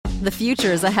The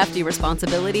future is a hefty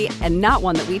responsibility and not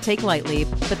one that we take lightly,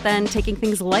 but then taking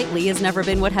things lightly has never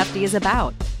been what Hefty is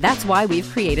about. That's why we've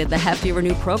created the Hefty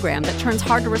Renew program that turns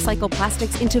hard-to-recycle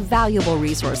plastics into valuable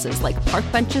resources like park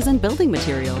benches and building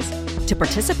materials. To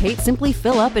participate, simply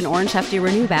fill up an orange Hefty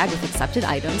Renew bag with accepted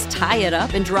items, tie it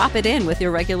up, and drop it in with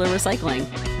your regular recycling.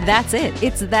 That's it.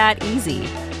 It's that easy.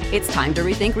 It's time to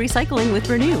rethink recycling with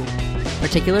Renew.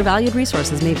 Particular valued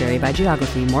resources may vary by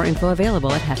geography. More info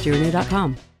available at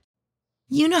heftyrenew.com.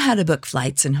 You know how to book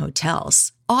flights and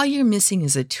hotels. All you're missing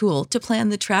is a tool to plan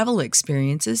the travel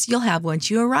experiences you'll have once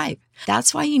you arrive.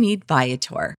 That's why you need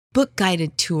Viator. Book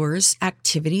guided tours,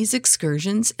 activities,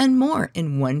 excursions, and more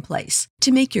in one place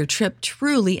to make your trip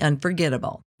truly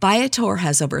unforgettable. Viator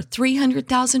has over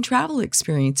 300,000 travel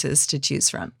experiences to choose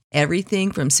from.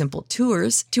 Everything from simple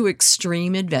tours to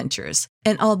extreme adventures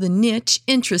and all the niche,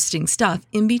 interesting stuff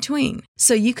in between.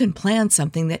 So you can plan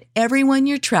something that everyone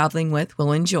you're traveling with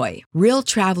will enjoy. Real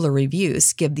traveler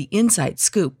reviews give the inside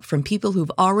scoop from people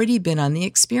who've already been on the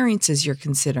experiences you're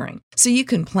considering. So you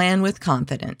can plan with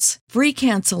confidence. Free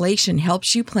cancellation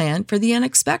helps you plan for the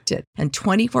unexpected. And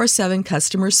 24/7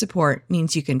 customer support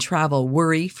means you can travel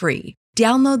worry-free.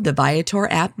 Download the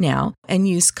Viator app now and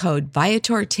use code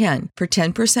Viator10 for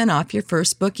 10% off your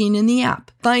first booking in the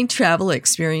app. Find travel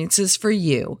experiences for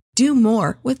you. Do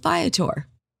more with Viator.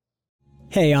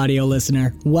 Hey, audio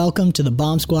listener. Welcome to the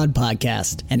Bomb Squad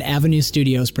podcast, an Avenue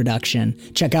Studios production.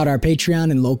 Check out our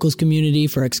Patreon and Locals community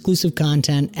for exclusive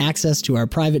content, access to our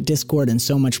private Discord, and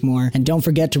so much more. And don't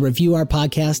forget to review our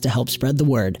podcast to help spread the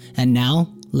word. And now,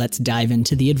 let's dive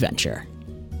into the adventure.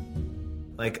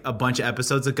 Like a bunch of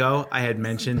episodes ago, I had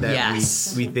mentioned that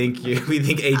Yes. we think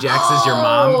Ajax is your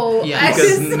mom. Yes.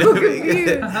 Because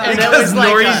was like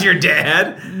Nori's your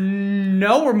dad.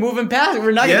 No, we're moving past it.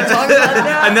 We're not going to talk about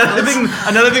that.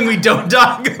 Another thing we don't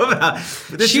talk about.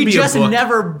 This She should be just a book.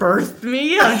 never birthed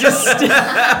me. I'm just...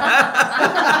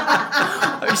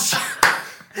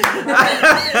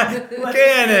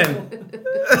 Canon.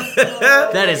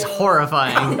 That is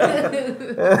horrifying.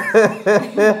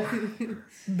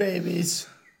 Babies.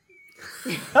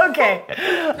 Okay.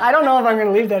 I don't know if I'm going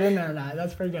to leave that in there or not.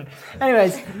 That's pretty good.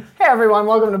 Anyways, hey everyone,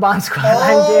 welcome to Bomb Squad.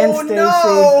 I'm Dan Stacy.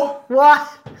 No. What?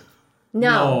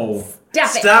 No.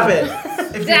 Stop it. Stop it.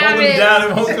 If you hold him down,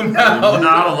 it won't come out.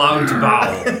 Not allowed to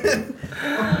bow.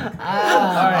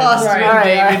 Sorry,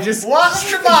 David. Just welcome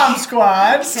to Bomb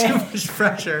Squad. too much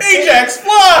pressure. Ajax,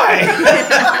 fly!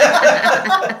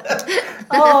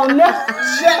 Oh no.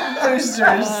 Jet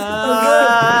boosters.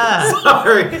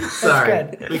 Sorry.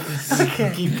 good. We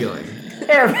can keep going.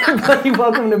 Hey everybody,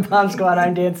 welcome to Bomb Squad.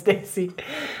 I'm Dan Stacy.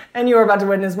 And you are about to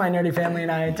witness my nerdy family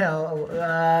and I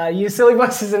tell you silly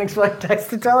voices and explain text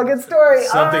to tell a good story.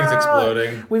 Something's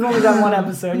exploding. We've only done one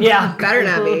episode. Yeah. Better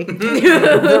not be.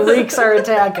 The reeks are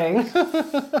attacking.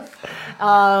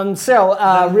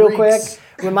 Real quick,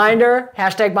 reminder,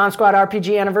 hashtag Bomb Squad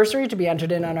RPG anniversary to be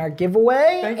entered in on our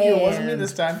giveaway. Thank you. It wasn't me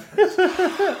this time.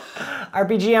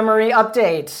 RPG MRE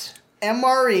update.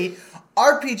 MRE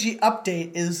RPG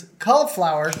update is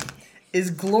Cauliflower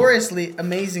is gloriously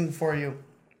amazing for you.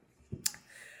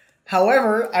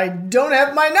 However, I don't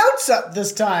have my notes up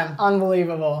this time.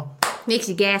 Unbelievable. Makes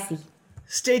you gassy.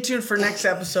 Stay tuned for next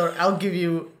episode. I'll give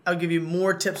you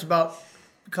more tips about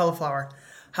cauliflower.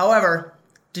 However,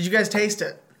 did you guys taste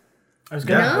it? That was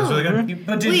good. Yeah, that was really good.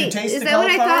 But did you taste is the that what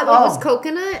I cauliflower? thought? What was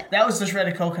coconut? That was the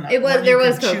shredded coconut. It was- Where there you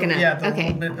was could chew- coconut. Yeah, the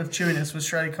Okay. little bit of chewiness was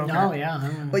shredded coconut. Oh, yeah.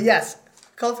 But yes,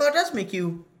 cauliflower does make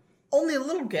you only a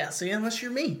little gassy unless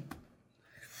you're me.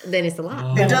 Then it's a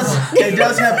lot. It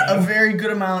does have a very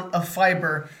good amount of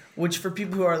fiber, which for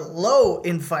people who are low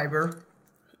in fiber,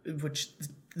 which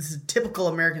this is typical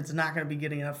Americans are not going to be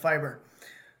getting enough fiber.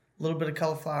 A little bit of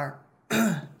cauliflower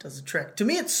does the trick. To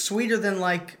me, it's sweeter than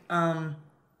like, I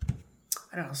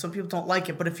don't know, some people don't like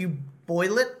it, but if you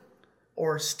boil it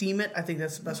or steam it, I think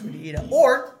that's the best way to eat it.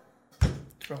 Or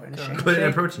throw it in a shake. Put it in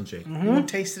a protein shake. You won't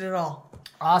taste it at all.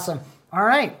 Awesome. All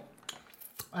right.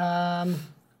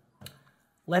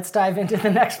 Let's dive into the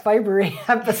next fibery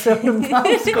episode of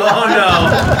Bomb Squad. Oh no!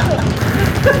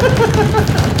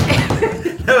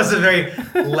 That was a very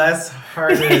less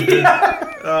hearted.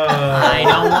 I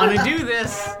don't want to do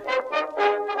this.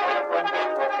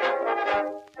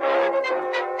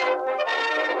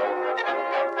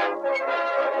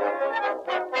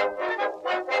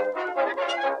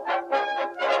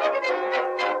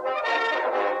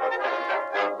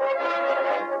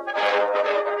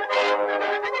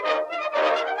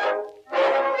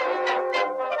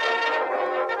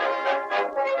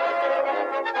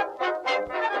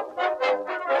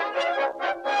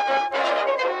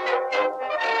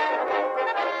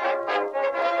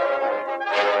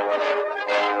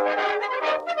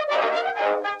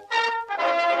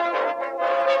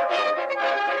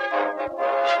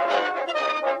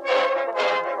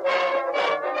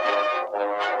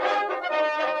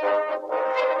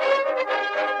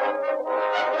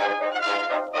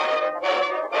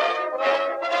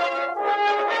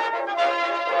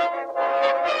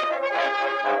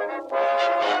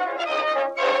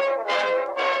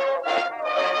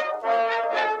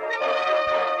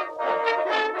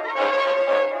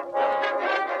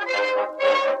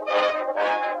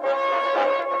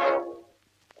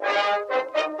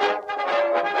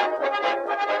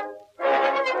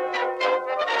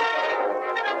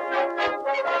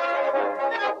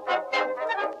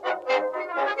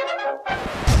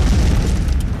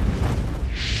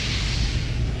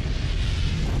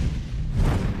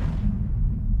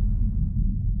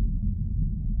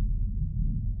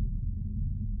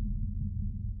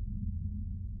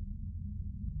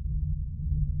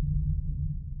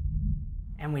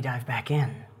 And we dive back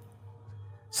in.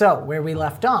 So, where we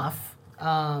left off,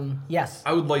 yes.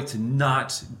 I would like to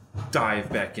not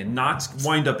dive back in, not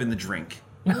wind up in the drink.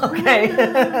 Okay.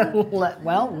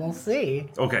 Well, we'll see.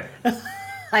 Okay.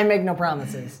 I make no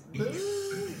promises.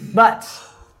 But,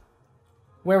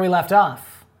 where we left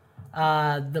off,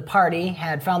 the party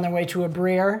had found their way to a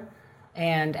breer,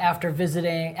 and after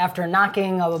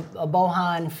knocking a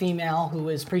Bohan female who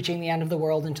was preaching the end of the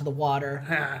world into the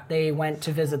water, they went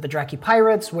to visit the Dreki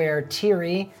pirates, where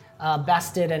Tiri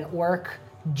bested an orc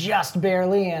just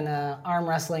barely in an arm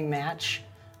wrestling match,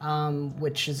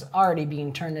 which is already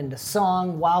being turned into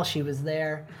song while she was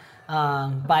there,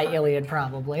 by Iliad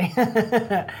probably.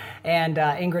 And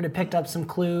Ingrid had picked up some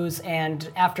clues, and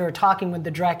after talking with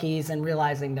the Drekis and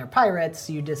realizing they're pirates,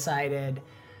 you decided,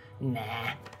 nah,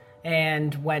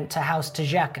 and went to House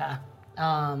Tajeka.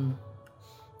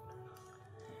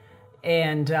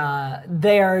 And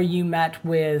there you met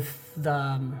with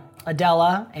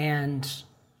Adela and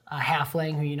a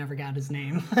halfling who you never got his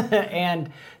name,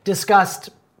 and discussed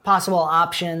possible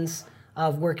options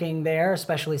of working there,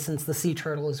 especially since the sea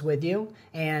turtle is with you.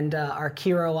 And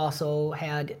Arkiro also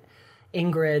had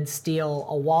Ingrid steal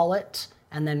a wallet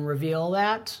and then reveal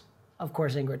that. Of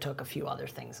course, Ingrid took a few other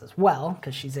things as well,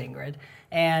 because she's Ingrid.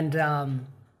 And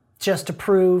just to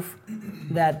prove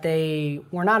that they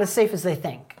were not as safe as they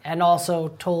think, and also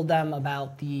told them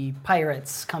about the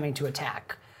pirates coming to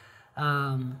attack,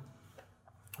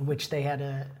 which they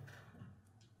had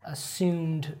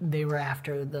assumed they were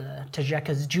after the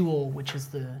Tajeka's Jewel, which is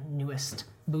the newest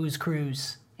booze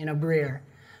cruise in Abrir.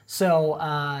 So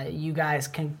you guys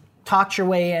can talk your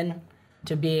way in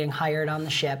to being hired on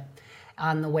the ship.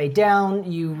 On the way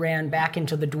down, you ran back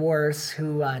into the dwarves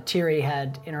who Tiri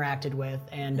had interacted with,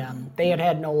 and they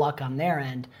had no luck on their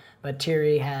end, but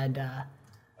Tiri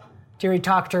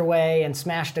talked her way and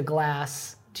smashed a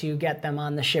glass to get them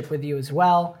on the ship with you as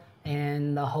well,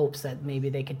 in the hopes that maybe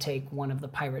they could take one of the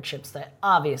pirate ships that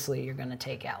obviously you're going to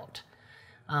take out.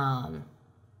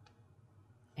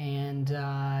 And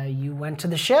you went to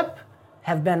the ship,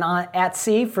 have been at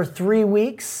sea for 3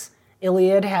 weeks.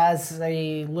 Iliad has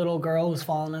a little girl who's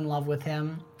fallen in love with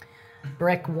him.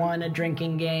 Brick won a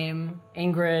drinking game.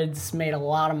 Ingrid's made a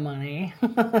lot of money.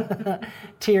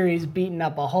 Tiri's beaten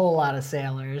up a whole lot of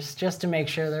sailors just to make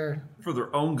sure they're... For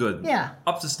their own good. Yeah.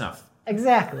 Up to snuff.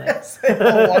 Exactly.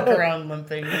 They'll walk around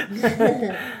limping.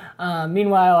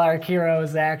 Meanwhile, Arkiro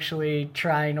is actually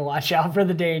trying to watch out for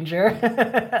the danger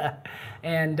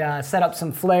and set up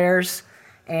some flares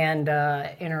and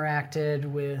interacted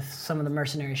with some of the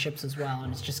mercenary ships as well,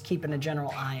 and it's just keeping a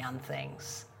general eye on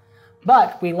things.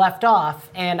 But we left off,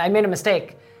 and I made a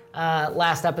mistake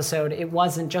last episode. It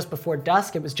wasn't just before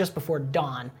dusk, it was just before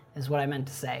dawn, is what I meant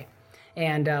to say.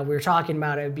 And we were talking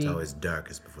about it would be... It's always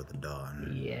darkest before the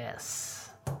dawn. Yes.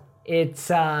 It's,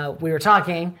 we were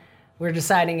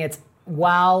deciding it's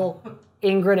while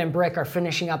Ingrid and Brick are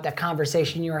finishing up that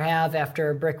conversation you have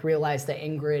after Brick realized that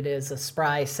Ingrid is a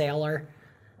spry sailor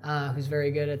who's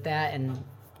very good at that, and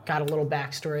got a little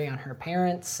backstory on her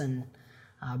parents, and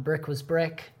Brick was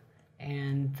Brick.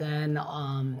 And then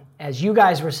as you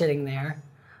guys were sitting there,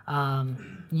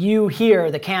 you hear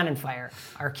the cannon fire.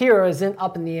 Arkiro is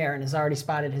up in the air and has already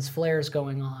spotted his flares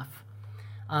going off.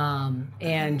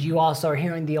 And you also are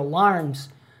hearing the alarms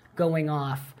going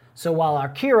off. So while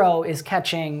Arkiro is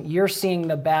catching, you're seeing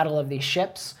the battle of these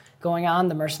ships going on,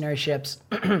 the mercenary ships.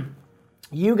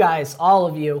 You guys, all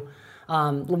of you,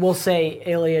 we'll say,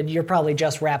 Iliad, you're probably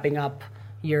just wrapping up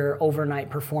your overnight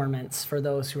performance for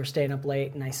those who are staying up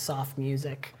late. Nice soft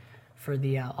music for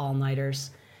the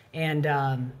all-nighters. And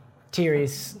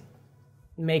Tiri's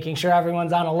making sure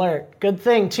everyone's on alert. Good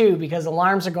thing, too, because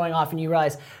alarms are going off and you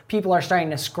realize people are starting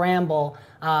to scramble.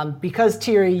 Because,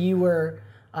 Tiri, you were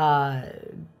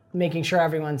making sure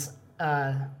everyone's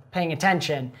paying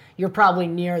attention, you're probably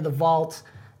near the vault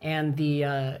and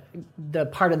the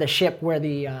part of the ship where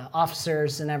the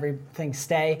officers and everything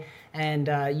stay, and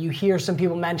you hear some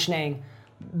people mentioning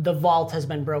the vault has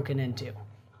been broken into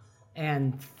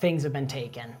and things have been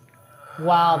taken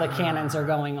while the cannons are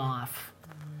going off.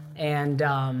 And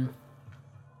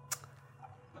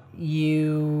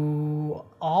you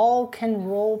all can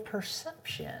roll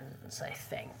perceptions, I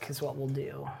think, is what we'll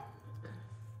do.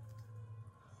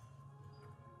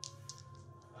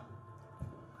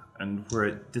 And we're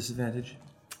at disadvantage?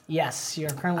 Yes, you're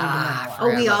currently the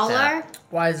Oh, we all are?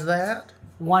 Why is that?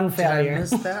 One failure. I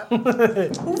missed that.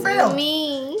 Who failed?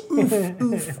 Me.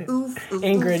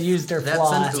 Ingrid used her That's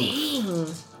flaw. an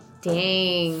oof.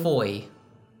 Dang. Foy.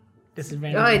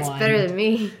 Disadvantage Oh, it's one. better than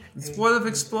me. This would have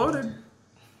exploded.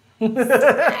 19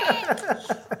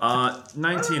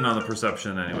 on the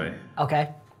perception, anyway. Okay.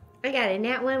 I got a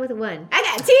nat 1 with a 1. I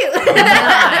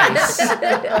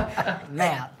got 2.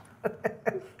 Math.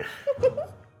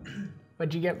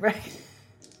 What'd you get, Ray?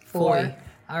 4.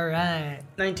 All right.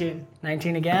 19.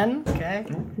 19 again. Okay.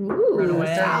 Ooh,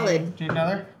 away. solid. Do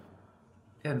another?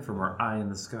 And from our eye in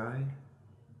the sky.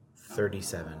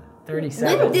 37.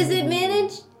 37. With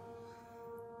disadvantage?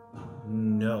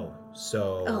 No.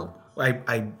 So Oh.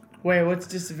 I Wait, what's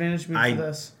disadvantage mean for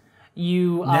this?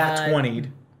 You nat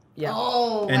 20'd Yeah.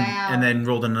 Oh, and wow. and then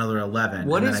rolled another 11.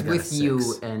 What and then is I got a with you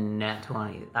 6. and Nat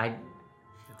 20?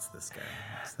 It's this guy.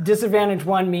 Disadvantage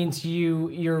one means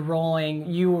you're rolling.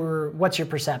 What's your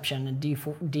perception? A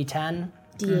D4, D10,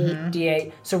 D8.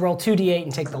 D8. So roll 2 D8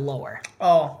 and take the lower.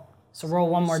 Oh. So roll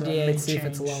one more So D8, big see if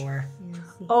it's change. lower.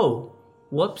 Oh,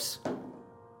 whoops.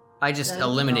 I just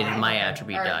eliminated my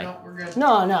attribute All right, die no, we're good.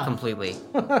 No. completely.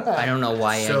 I don't know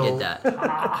why I So- did that.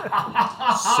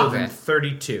 So Okay. then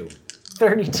 32.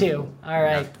 32. All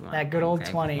right. Not- That good old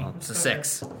okay, 20. well, it's a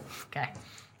 6. Okay.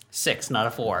 6, not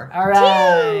a 4. All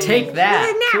right. Take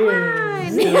that. Two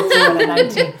and a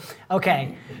 19.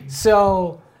 Okay,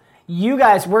 so you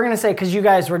guys, we're gonna say because you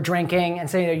guys were drinking and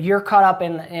say that you're caught up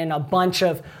in a bunch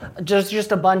of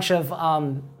just a bunch of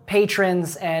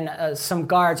patrons and some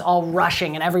guards all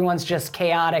rushing, and everyone's just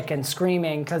chaotic and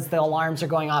screaming because the alarms are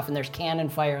going off and there's cannon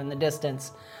fire in the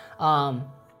distance.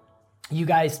 You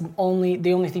guys the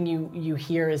only thing you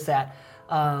hear is that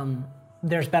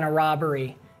there's been a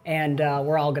robbery and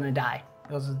we're all gonna die.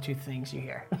 Those are the two things you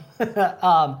hear.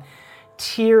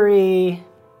 Tiri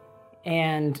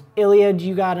and Iliad,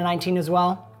 you got a 19 as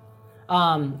well.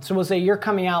 So we'll say you're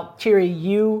coming out. Tiri,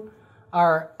 you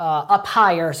are up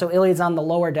higher, so Iliad's on the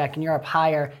lower deck and you're up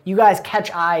higher. You guys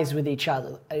catch eyes with each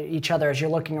other as you're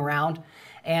looking around,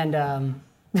 and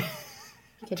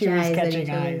Tiri's catching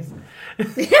eyes.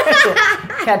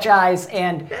 Catch eyes,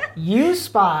 and you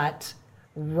spot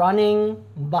running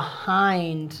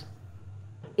behind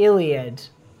Iliad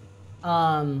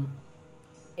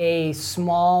a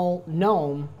small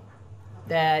gnome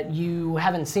that you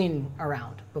haven't seen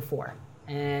around before.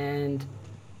 And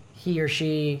he or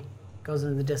she goes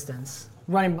into the distance.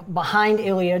 Running behind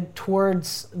Iliad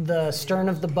towards the stern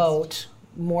of the boat,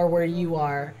 more where you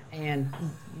are, and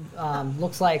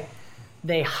looks like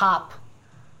they hop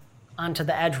onto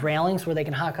the edge railings where they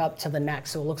can hook up to the neck.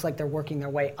 So it looks like they're working their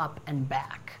way up and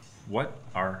back. What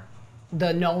are...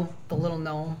 The gnome, the little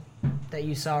gnome that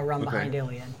you saw run Okay. behind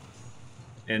Iliad.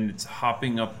 And it's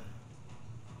hopping up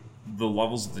the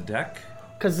levels of the deck?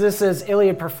 Because this is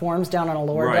Iliad performs down on a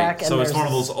lower Right, deck. And so it's there's one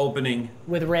of those opening...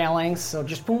 with railings, so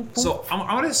just boom, boom. So I'm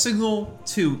gonna signal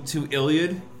to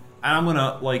Iliad, and I'm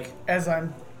gonna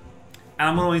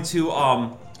I'm going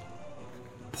to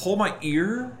pull my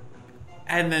ear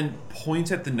and then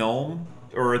point at the gnome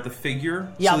or at the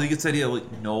figure, Yep. so that he gets the idea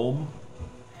like gnome.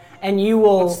 And you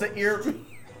will, What's the ear?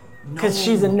 because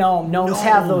she's a gnome. Gnomes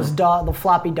have those the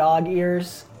floppy dog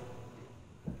ears.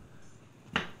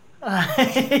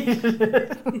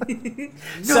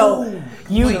 So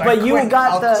you, Wait, but you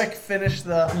got I'll the. quick finish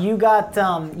the. You got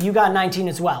 19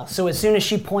 as well. So as soon as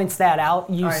she points that out,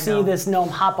 you I see know. this gnome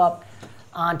hop up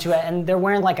onto it, and they're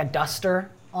wearing like a duster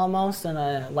almost and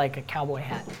a cowboy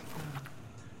hat.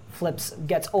 Flips,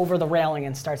 gets over the railing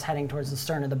and starts heading towards the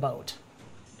stern of the boat.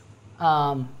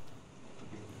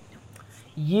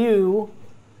 You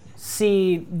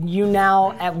see, you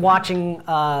now at watching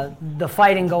the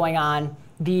fighting going on,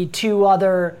 the two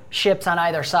other ships on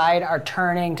either side are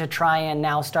turning to try and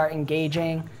now start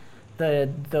engaging the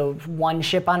one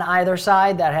ship on either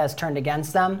side that has turned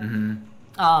against them.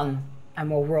 And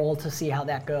we'll roll to see how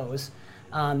that goes.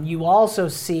 You also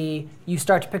see, you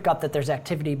start to pick up that there's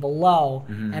activity below,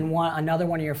 and another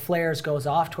one of your flares goes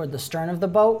off toward the stern of the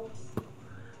boat.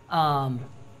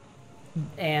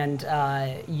 And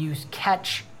you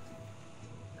catch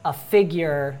a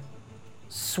figure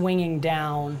swinging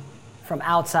down from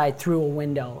outside through a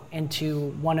window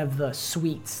into one of the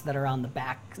suites that are on the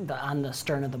back, on the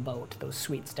stern of the boat, those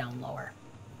suites down lower.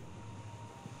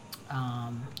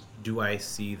 Do I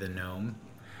see the gnome?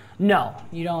 No,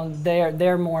 you don't.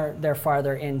 They're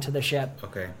farther into the ship.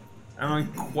 Okay.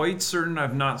 I'm quite certain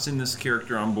I've not seen this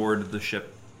character on board the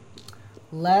ship.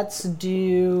 Let's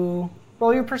roll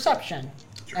your perception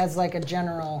as like a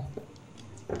general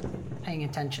paying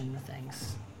attention to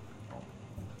things.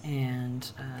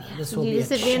 And this will be a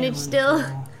disadvantage still.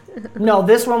 No,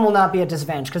 this one will not be a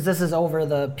disadvantage because this is over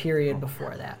the period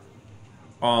before that.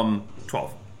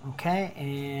 12. Okay,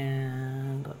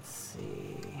 and let's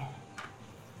see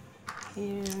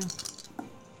here.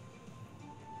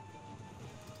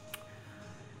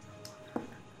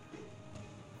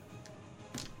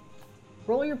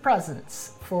 Roll your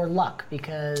presence for luck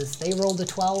because they rolled a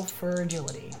 12 for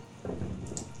agility.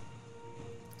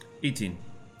 18.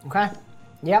 Okay.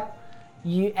 Yep.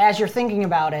 As you're thinking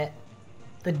about it,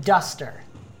 the duster.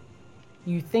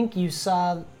 You think you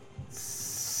saw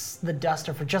the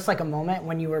duster for just like a moment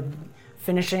when you were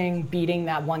finishing beating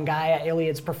that one guy at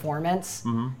Iliad's performance.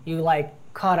 You like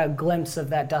caught a glimpse of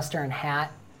that duster and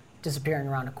hat disappearing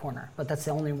around a corner. But that's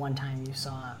the only one time you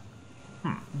saw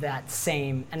that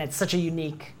same, and it's such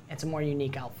a it's a more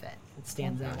unique outfit. It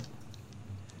stands out.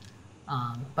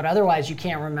 But otherwise, you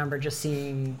can't remember just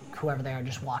seeing whoever they are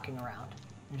just walking around.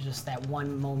 There's just that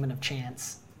one moment of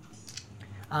chance.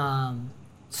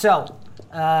 So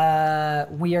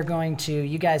we are going to,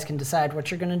 you guys can decide what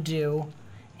you're going to do,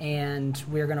 and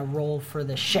we're going to roll for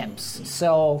the ships.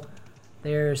 So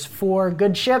there's 4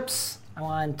 good ships. I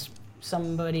want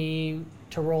somebody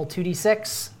to roll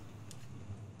 2d6.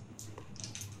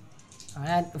 All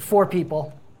right, 4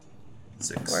 people.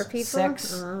 6. 4 people?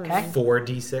 6. Oh, Okay.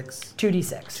 4d6?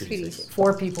 2d6. 2d6.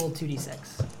 4 people,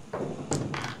 2d6.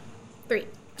 3.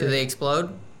 Do they explode?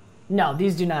 No,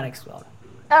 these do not explode.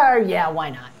 Yeah, why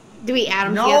not? Do we add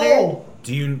them together?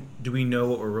 Do we know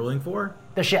what we're rolling for?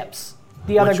 The ships.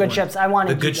 The other Which good one? ships. I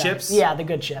wanted The good you guys- ships? Yeah, the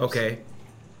good ships. Okay.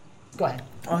 Go ahead.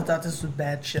 Oh, I thought this was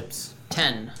bad ships.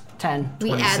 10. 10.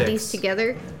 We add 26. these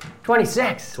together?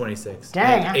 26. 26.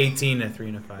 Dang. 18, a 3,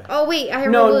 and a 5. Oh, wait, I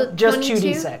rolled No, a just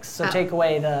 22? 2d6. So take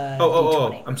away the Oh,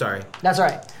 d20. I'm sorry. That's all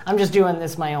right. I'm just doing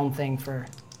this my own thing for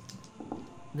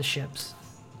the ships.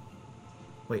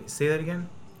 Wait, say that again?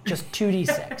 Just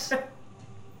 2d6.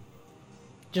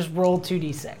 Just roll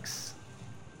 2d6.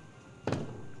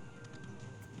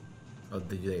 Oh,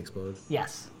 do they explode?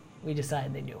 Yes, we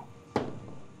decided they do.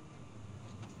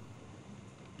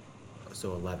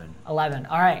 So 11. 11.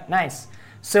 All right, nice.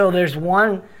 So there's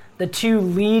the 2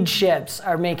 lead ships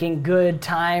are making good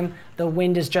time. The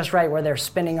wind is just right where they're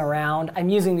spinning around. I'm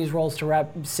using these rolls to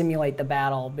simulate the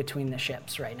battle between the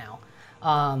ships right now.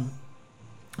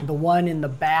 The one in the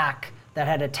back that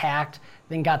had attacked,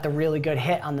 then got the really good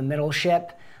hit on the middle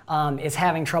ship, is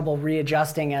having trouble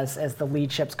readjusting as the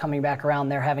lead ship's coming back around.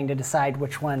 They're having to decide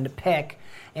which one to pick.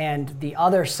 And the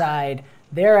other side,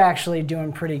 they're actually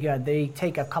doing pretty good. They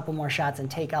take a couple more shots and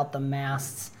take out the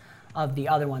masts of the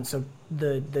other one. So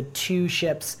the 2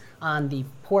 ships on the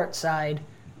port side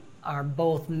are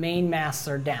both main masts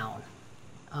are down.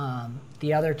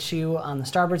 The other 2 on the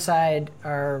starboard side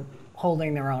are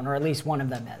holding their own, or at least one of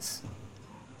them is.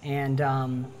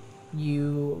 And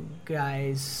you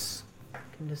guys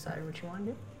can decide what you want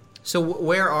to do. So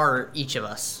where are each of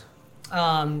us?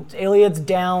 Iliad's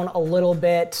down a little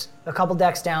bit, a couple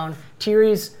decks down.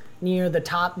 Tiri's near the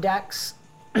top decks.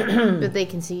 But they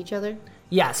can see each other?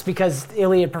 Yes, because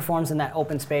Iliad performs in that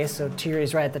open space, so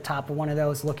Tiri's right at the top of one of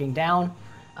those looking down.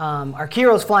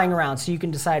 Arkiro's flying around, so you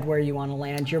can decide where you want to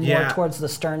land. You're more towards the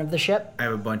stern of the ship. I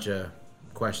have a bunch of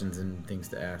questions and things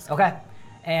to ask. Okay.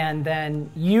 And then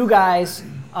you guys,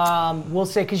 we'll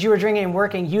say, because you were drinking and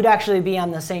working, you'd actually be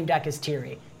on the same deck as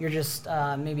Tiri. You're just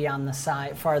maybe on the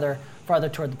side, farther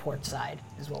toward the port side,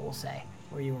 is what we'll say,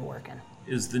 where you were working.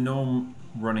 Is the gnome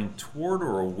running toward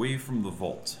or away from the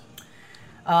vault?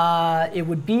 It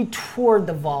would be toward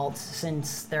the vault,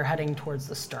 since they're heading towards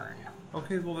the stern.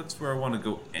 Okay, well, that's where I want to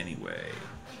go anyway.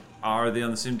 Are they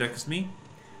on the same deck as me?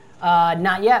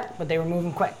 Not yet, but they were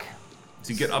moving quick.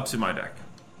 To get up to my deck?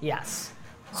 Yes.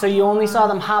 So you only saw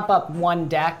them hop up one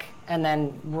deck and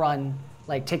then run,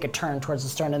 like take a turn towards the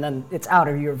stern, and then it's out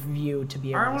of your view to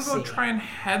be able I to see. want to go try and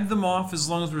head them off as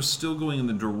long as we're still going in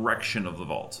the direction of the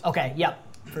vault. Okay, yep,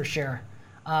 for sure.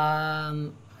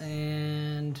 And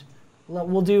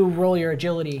We'll do roll your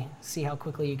agility, see how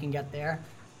quickly you can get there.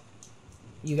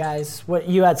 You guys,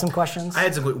 you had some questions? I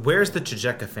had some. Where's the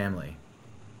Chijeka family?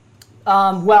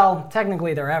 Well,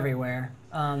 technically they're everywhere.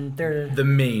 They're the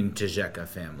main Chijeka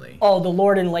family. Oh, the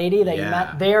Lord and Lady that you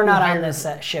met? They are not on this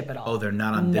ship at all. Oh, they're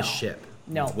not on this ship?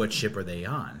 No. What ship are they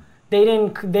on? They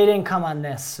didn't come on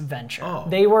this venture. Oh.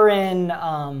 They were in,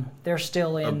 they're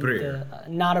still in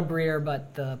not Abrir,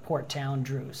 but the port town,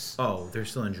 Druze. Oh, they're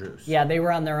still in Druze. Yeah, they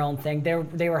were on their own thing.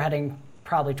 They were heading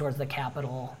probably towards the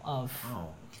capital of... Oh.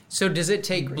 So does it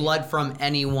take blood from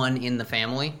anyone in the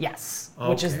family? Yes,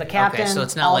 which is the captain. Okay, so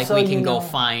it's not like we can go know,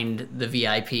 find the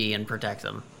VIP and protect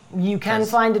them. You can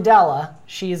find Adela.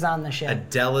 She's on the ship.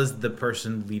 Adela's the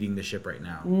person leading the ship right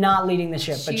now. Not leading the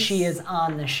ship, but she is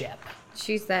on the ship.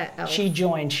 She's that elf. She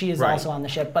joined. She is also on the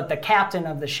ship, but the captain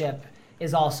of the ship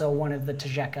is also one of the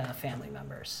Chijeka family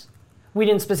members. We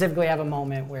didn't specifically have a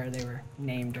moment where they were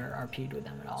named or RP'd with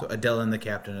them at all. So Adela and the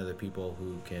captain are the people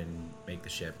who can make the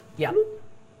ship. Yeah.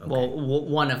 Okay. Well,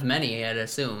 one of many, I'd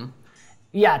assume.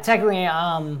 Yeah, technically,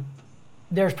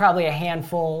 there's probably a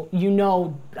handful.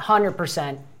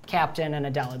 100% Captain and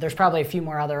Adela. There's probably a few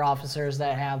more other officers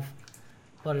that have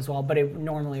blood as well, but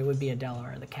normally it would be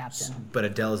Adela or the captain. But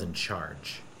Adela's in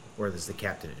charge, or is the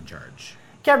captain in charge?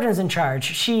 Captain's in charge.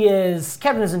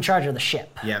 Captain is in charge of the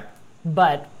ship. Yep.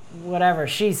 But whatever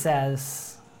she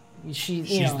says,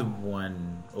 she's the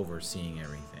one overseeing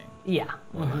everything. Yeah.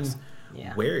 More or less.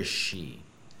 Yeah. Where is she?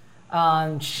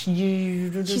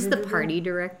 She's the party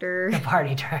director. The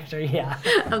party director, yeah.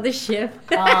 Of the ship.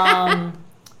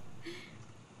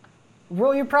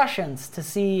 Roll your prescience to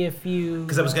see if you...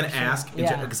 Because I was going to ask,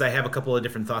 because I have a couple of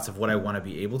different thoughts of what I want to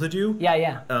be able to do.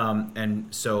 Yeah.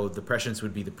 And so the prescience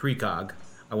would be the precog.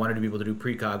 I wanted to be able to do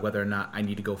precog whether or not I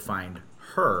need to go find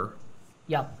her.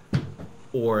 Yep.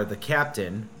 Or the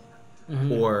captain,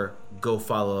 or go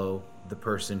follow the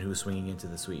person who's swinging into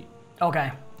the suite.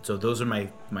 Okay. So those are my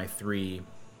three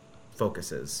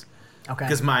focuses. Okay.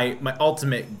 Because my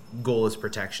ultimate goal is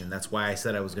protection. That's why I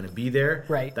said I was going to be there.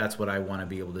 Right. That's what I want to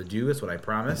be able to do. That's what I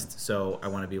promised. So I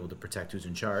want to be able to protect who's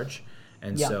in charge.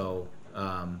 And so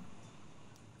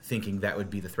thinking that would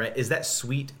be the threat. Is that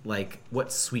suite,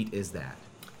 what suite is that?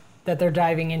 That they're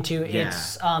diving into. Yeah.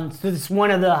 It's one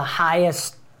of the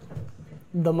highest,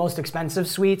 the most expensive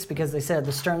suites because they said at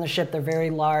the stern of the ship they're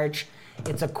very large.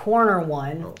 It's a corner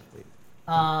one. Oh, wait.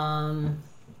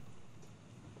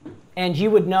 And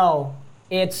you would know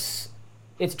it's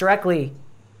directly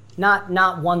not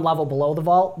one level below the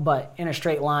vault, but in a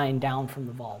straight line down from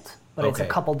the vault. But it's a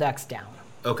couple decks down.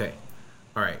 Okay.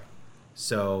 All right.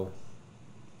 So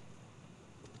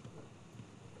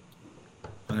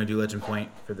I'm going to do Legend Point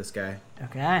for this guy.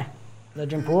 Okay.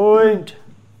 Legend Point.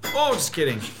 Oh, just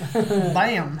kidding.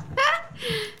 Bam.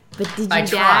 But did you I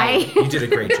die? tried. You did a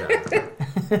great job.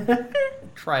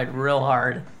 Tried real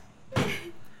hard.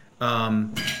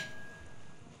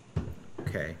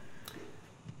 Okay.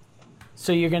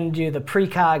 So you're going to do the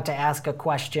precog to ask a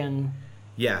question.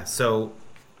 Yeah, so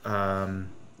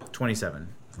 27.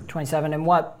 27. And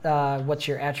what's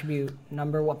your attribute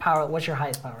number? What's your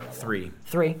highest power level? 3.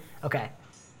 3? Okay.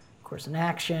 Course in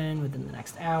action within the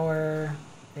next hour.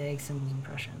 Vague symbols,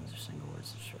 impressions, or single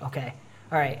words. Okay.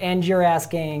 All right. And you're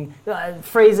asking,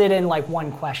 phrase it in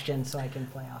one question so I can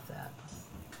play off that.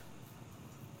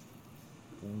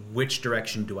 Which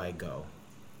direction do I go?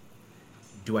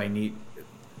 Do I need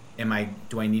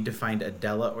to find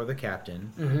Adela or the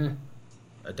captain? Mm-hmm.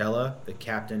 Adela, the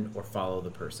captain, or follow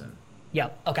the person?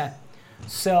 Yep. Okay.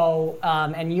 So,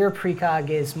 and your precog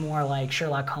is more like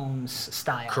Sherlock Holmes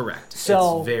style. Correct.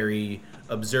 So it's very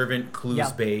observant,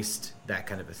 clues-based, that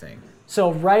kind of a thing.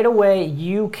 So right away,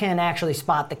 you can actually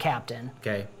spot the captain.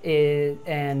 Okay.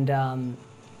 And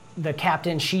the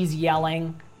captain, she's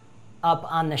yelling up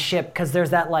on the ship because there's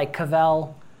that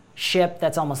Cavell ship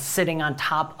that's almost sitting on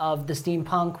top of the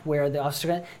steampunk where the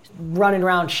officers running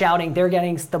around shouting. They're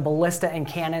getting the ballista and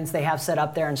cannons they have set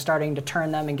up there and starting to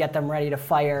turn them and get them ready to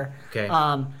fire. Okay.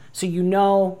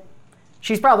 So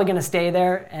she's probably going to stay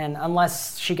there, and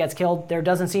unless she gets killed, there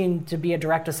doesn't seem to be a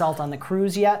direct assault on the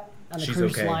cruise yet, on the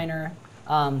cruise liner.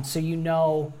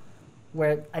 So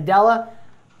where Adela,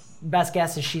 best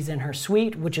guess is she's in her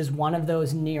suite, which is one of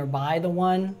those nearby the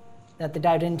one that they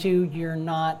dived into.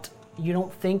 You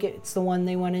don't think it's the one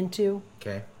they went into.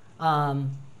 Okay.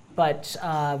 But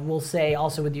we'll say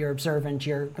also with your observant,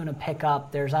 you're going to pick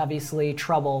up, there's obviously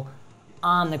trouble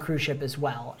on the cruise ship as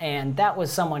well. And that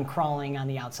was someone crawling on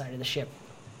the outside of the ship,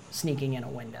 sneaking in a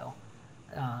window.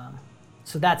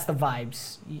 So that's the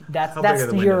vibes.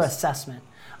 That's your assessment.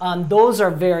 Those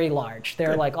are very large.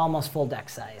 They're almost full deck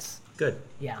size. Good.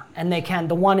 Yeah, and they can.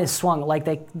 The one is swung. Like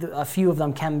a few of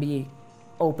them can be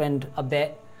opened a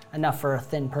bit, enough for a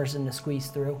thin person to squeeze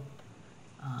through,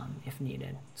 if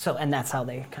needed. So, and that's how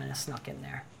they kind of snuck in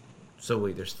there. So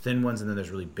wait, there's thin ones and then there's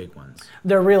really big ones.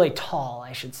 They're really tall,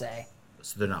 I should say.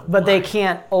 So they're not. But wide. they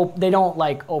can't. They don't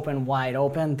like open wide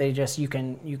open. They just you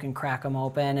can crack them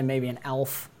open, and maybe an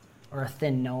elf or a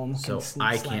thin gnome can I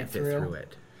slide can't fit through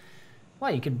it.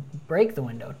 Well, you could break the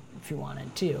window if you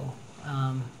wanted to.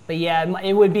 But yeah,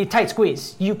 it would be tight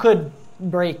squeeze. You could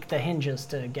break the hinges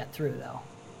to get through, though.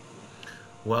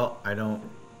 Well, I don't.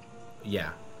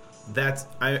 Yeah,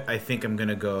 I think I'm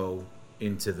gonna go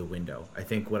into the window. I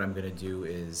think what I'm gonna do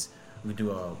is we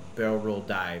do a barrel roll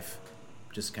dive,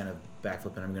 just kind of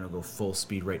backflip, and I'm gonna go full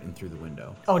speed right in through the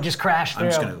window. Oh, just crash through.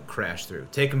 I'm just gonna crash through,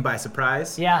 take him by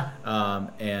surprise. Yeah.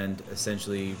 And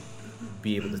essentially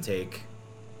be able to take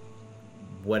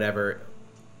whatever,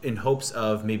 in hopes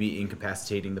of maybe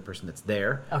incapacitating the person that's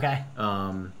there. Okay.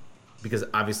 Because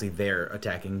obviously they're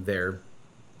attacking, they're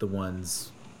the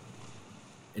ones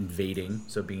invading,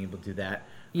 so being able to do that.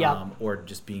 Yeah. Or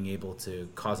just being able to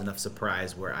cause enough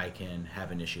surprise where I can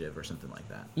have initiative or something like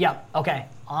that. Yep. Okay.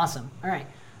 Awesome. All right.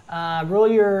 Roll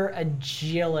your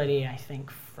agility, I think,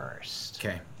 first.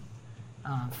 Okay.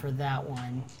 For that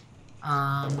one.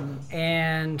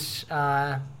 And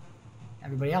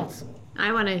everybody else.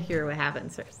 I want to hear what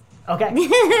happens first. Okay.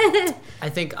 I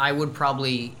think I would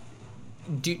probably...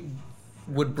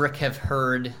 Would Brick have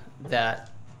heard that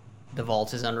the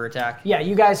vault is under attack? Yeah,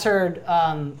 you guys heard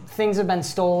things have been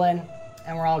stolen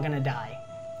and we're all going to die.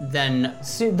 Then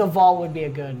the vault would be a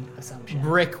good assumption.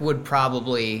 Brick would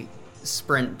probably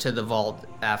sprint to the vault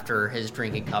after his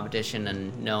drinking competition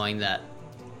and knowing that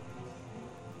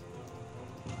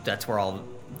that's where all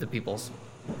the people's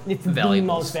it's valuables. The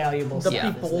most valuable The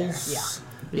stuff people's. is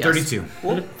there. Yes. 32.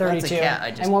 Well, 32. That's a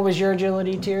cat. And what was your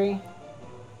agility, Thierry?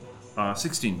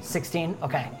 16. 16?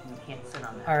 Okay.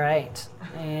 All right.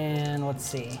 And let's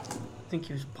see. I think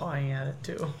he was pawing at it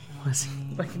too. Was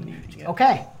he? Like a neat.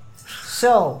 Okay.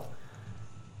 So,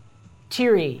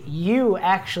 Thierry, you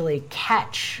actually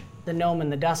catch the gnome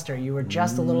and the duster. You were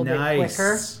just a little bit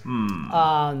quicker.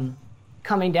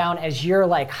 Coming down as you're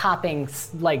like hopping,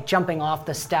 like jumping off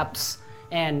the steps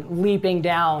and leaping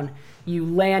down. You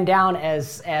land down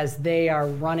as they are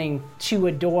running to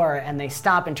a door, and they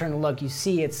stop and turn to look. You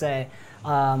see it's a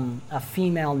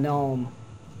female gnome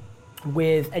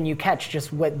and you catch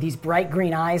just what these bright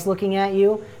green eyes looking at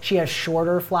you. She has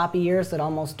shorter floppy ears that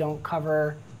almost don't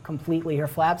cover completely her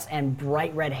flaps, and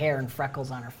bright red hair and freckles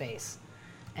on her face.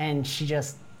 And she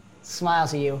just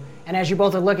smiles at you. And as you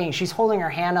both are looking, she's holding her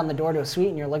hand on the door to a suite,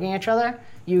 and you're looking at each other.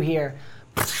 You hear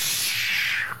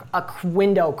a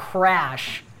window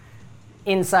crash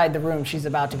inside the room she's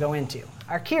about to go into.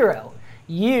 Arkiro,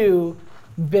 you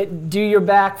do your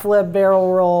backflip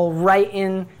barrel roll right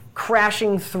in,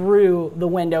 crashing through the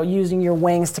window, using your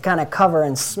wings to kind of cover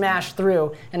and smash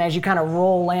through. And as you kind of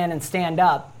roll, land, and stand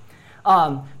up,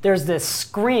 there's this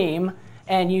scream,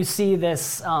 and you see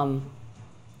this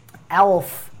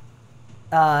elf,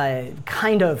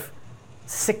 kind of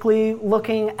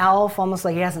sickly-looking elf, almost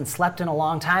like he hasn't slept in a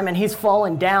long time, and he's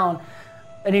fallen down,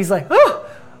 and he's like,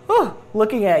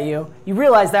 looking at you. You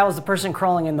realize that was the person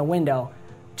crawling in the window.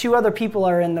 Two other people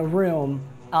are in the room.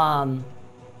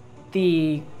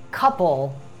 The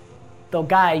couple, the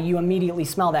guy, you immediately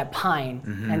smell that pine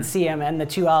and see him, and the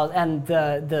two out, and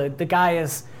the guy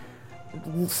is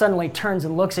suddenly turns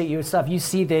and looks at you and stuff. You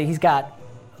see that he's got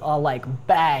like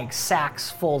bags, sacks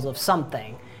full of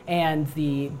something, and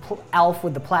the elf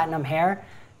with the platinum hair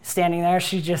standing there,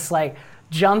 she just like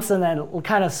jumps and then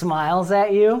kind of smiles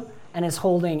at you and is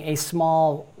holding a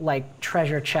small like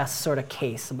treasure chest sort of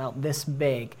case about this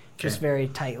big, just very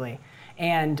tightly.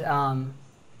 And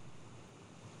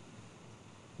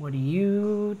what are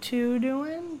you two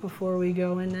doing before we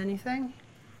go into anything?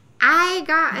 I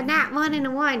got a nat 1 and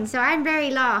a 1, so I'm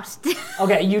very lost.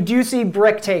 Okay, you do see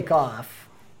Brick take off.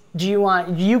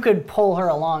 You could pull her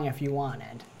along if you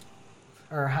wanted.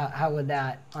 Or how would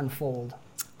that unfold?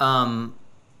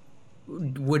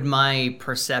 Would my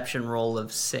perception roll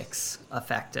of 6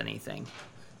 affect anything?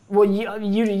 Well,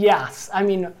 yes. I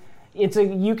mean,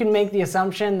 you can make the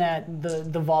assumption that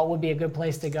the vault would be a good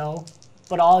place to go,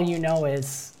 but all you know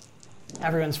is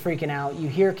everyone's freaking out. You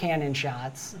hear cannon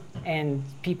shots and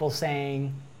people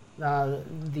saying,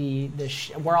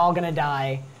 we're all gonna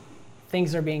die.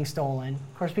 Things are being stolen.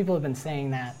 Of course, people have been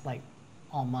saying that like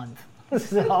all month.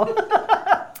 So,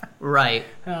 right.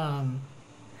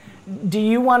 Do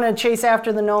you want to chase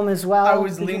after the gnome as well? I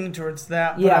was leaning towards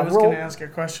that, but I was going to ask a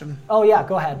question. Oh yeah,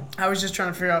 go ahead. I was just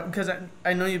trying to figure out, because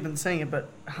I know you've been saying it, but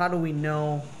how do we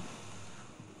know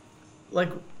like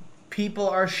people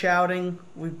are shouting,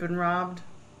 "We've been robbed,"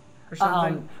 or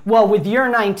something? Well, with your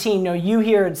 19, no, you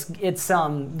hear it's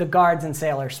the guards and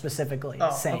sailors specifically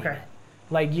saying it.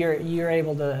 Like you're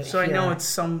able to. So hear I know it's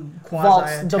some vaults.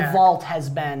 quasi-attack. The vault has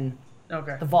been.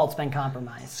 Okay. The vault's been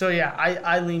compromised. So yeah,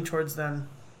 I lean towards them.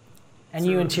 And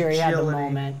you and Thierry had the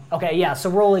moment. Okay, yeah. So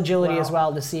roll agility as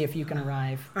well to see if you can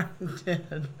arrive. I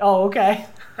did. Oh, okay.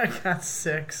 I got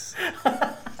 6. All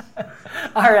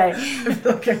right. I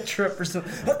feel like I trip or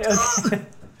something. Okay.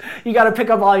 You got to pick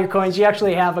up all your coins. You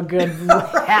actually have a good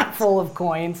hat full of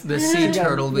coins. The sea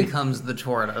turtle becomes the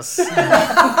tortoise.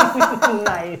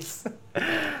 Nice.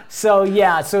 So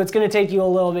yeah, so it's going to take you a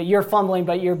little bit. You're fumbling,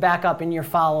 but you're back up and you're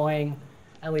following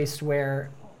at least where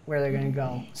they're going to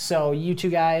go. So you two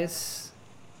guys.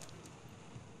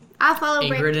 I'll follow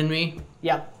Ingrid Brick. and me.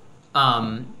 Yep.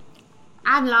 I'm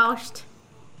lost.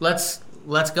 Let's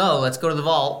go. Let's go to the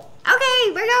vault. Okay,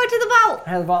 we're going to the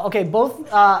vault. Okay,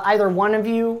 both either one of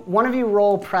you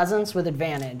roll presence with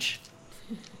advantage,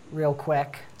 real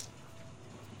quick.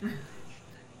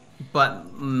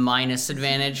 But minus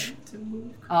advantage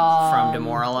from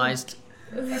demoralized.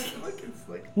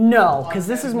 No, because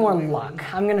this is more luck.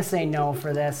 I'm gonna say no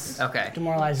for this. Okay.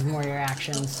 Demoralize is more your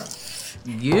actions.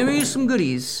 Give me some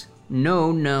goodies.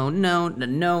 No. I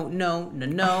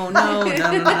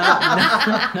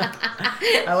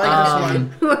like this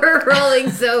one. We're rolling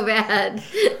so bad.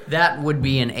 That would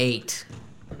be an 8.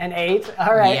 An 8?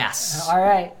 All right. Yes. All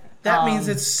right. That means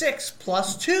it's 6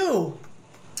 plus 2.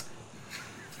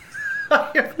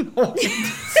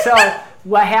 So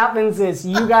what happens is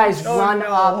you guys run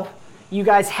up. You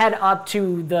guys head up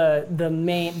to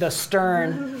the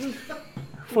stern,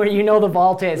 where you know the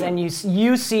vault is, and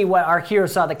you see what our hero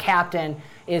saw. The captain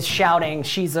is shouting.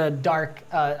 She's a dark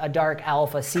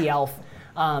elf, a sea elf,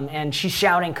 and she's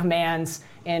shouting commands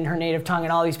in her native tongue.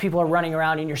 And all these people are running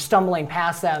around, and you're stumbling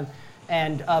past them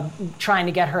and trying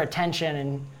to get her attention.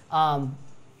 And all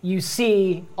you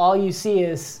see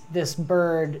is this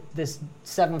bird, this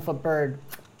 7-foot bird,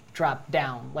 drop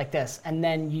down like this, and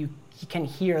then you can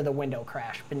hear the window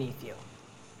crash beneath you.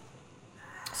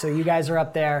 So you guys are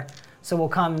up there. So we'll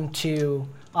come to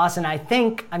Austin. I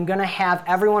think I'm going to have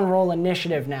everyone roll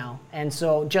initiative now. And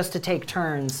so just to take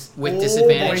turns. With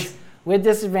disadvantage? With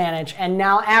disadvantage. And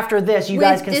now after this, you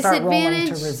guys can start rolling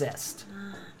to resist.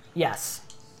 Yes.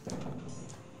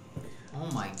 Oh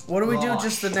my What do we do?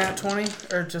 Just the nat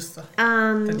 20? Or just the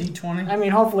D20? I mean,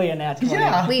 hopefully a nat 20.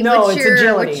 Yeah. Wait, no, what's it's your,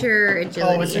 agility. What's your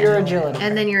agility? Oh, it's your agility.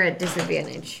 And then you're at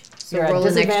disadvantage. So You're roll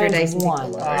at an extra disadvantage dice and take the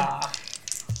 1. lower.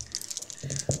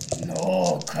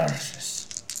 No curses.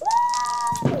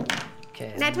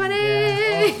 Okay. Nat 20!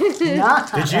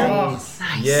 Nice. Did you? Nice.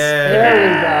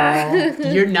 Yeah. There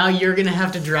we go. You're gonna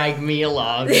have to drag me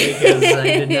along because I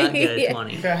did not get a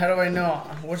 20. Okay, how do I know?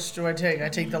 Which do I take? I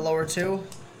take the lower 2?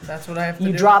 That's what I have to do?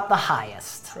 You drop the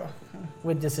highest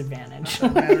with disadvantage.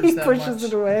 He pushes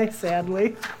it away,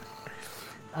 sadly.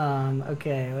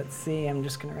 Okay, let's see. I'm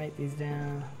just going to write these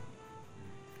down.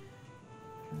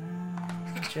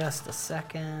 Just a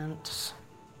second.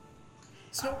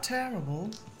 It's not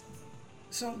terrible.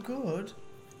 It's not good.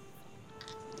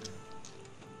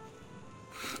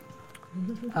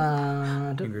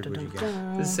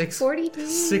 The 6 42.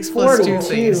 6 plus 2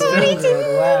 things. 42.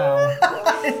 Wow.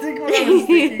 I think what I was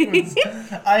thinking was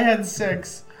I had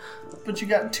 6, but you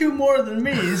got 2 more than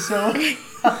me, so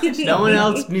No one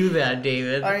else knew that,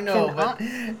 David. I know, but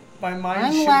my mind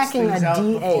I'm shoots lacking a things out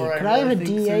before D8. Could I have a really think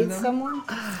through D8 them. someone?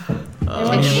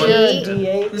 A Share a D8?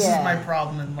 D8. This yeah. is my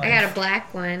problem in life. I got a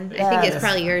black one. I Yeah, think it's this-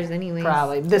 probably yours anyway.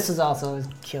 Probably. This is also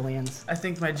Killian's. I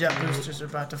think my jet boosters are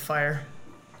about to fire.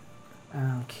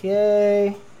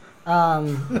 Okay.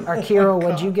 Arkiro,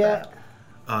 what'd you get?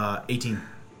 18.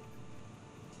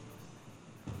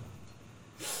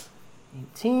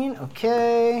 18.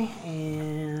 Okay.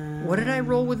 And What did I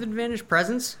roll with advantage?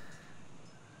 Presence?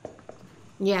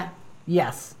 Yeah.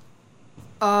 yes.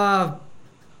 I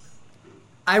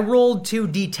rolled 2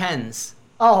 D10s.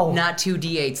 Oh. Not 2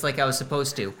 D8s like I was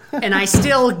supposed to. And I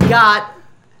still got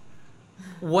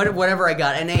whatever I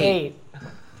got, an 8.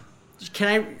 Can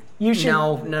I? You should.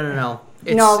 No.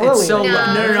 It's, No, really. it's so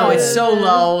no. It's so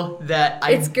low that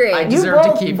It's great. I You deserve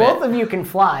to keep both it. of you can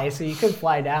fly, so you could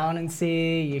fly down and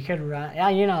see. You could run.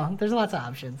 Yeah, there's lots of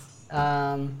options.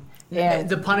 And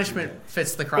The punishment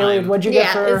fits the crime. Iliad, what'd you get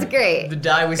Yeah, for it's great. The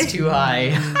die was too high.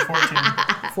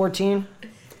 14?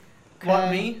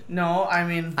 What, me? No, I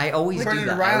mean... I always according do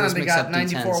to that. I always Ryland, they mix got up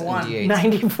D10s 94-1. and D8s.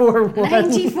 94 1.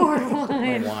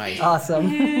 94-1. Why?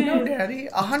 Awesome. No, Daddy.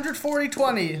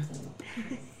 140-20.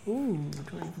 Ooh,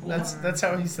 That's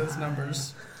how he says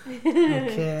numbers.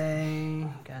 Okay,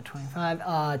 got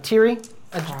 25. Thierry?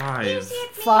 5.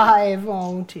 5.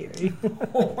 Oh, Thierry.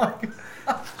 Oh my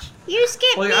gosh. You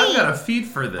skipped Like, me. I've got a feed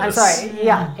for this. I'm sorry.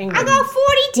 Yeah, Ingrid. I got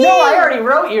 42. No, I already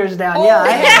wrote yours down. Yeah,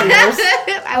 I have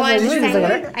yours. I wanted to wait a say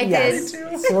second. I Yes.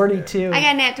 did. 42. I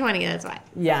got nat 20, that's why.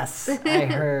 Yes, I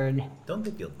heard. Don't they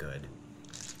feel good?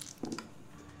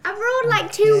 I rolled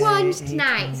like 2 ones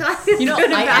tonight, so I feel You know,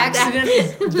 good I about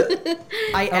that.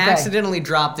 accidentally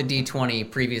dropped the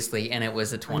D20 previously, and it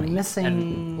was a 20. I'm missing.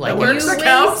 And, like, That it works. was- That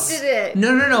counts? Wasted it.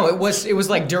 No. It was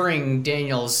like during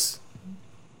Daniel's,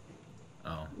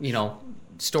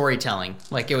 storytelling.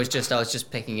 Like it was just I was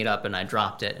just picking it up and I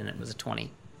dropped it, and it was a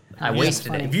 20. I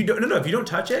wasted it. If you don't, if you don't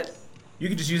touch it, you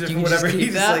can just use it You for can just whatever. keep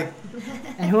You that? like.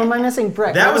 And who am I missing?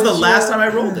 Brick. That What was the last your,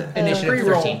 time I rolled it. Initiative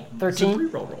pre-roll? 13. 13?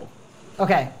 Roll.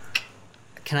 Okay.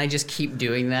 Can I just keep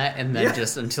doing that and then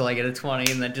just until I get a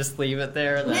 20 and then just leave it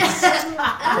there? And then it's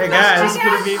Hey guys,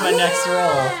 gonna be my next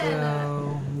roll.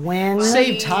 So, win.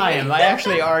 Save time. I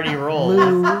actually already rolled.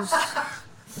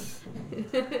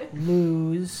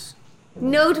 Lose.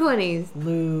 No 20s.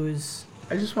 Lose.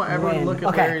 I just want everyone to look at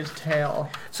Okay. Larry's tail.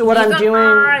 So what He's I'm doing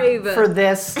alive. for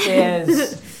this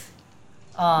is,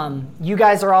 you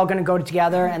guys are all going to go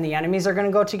together, and the enemies are going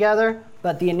to go together.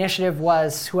 But the initiative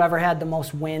was whoever had the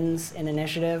most wins in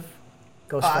initiative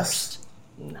goes Us. first.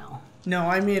 No, No,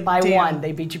 I mean by Dan. 1.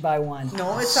 They beat you by 1.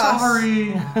 No, it's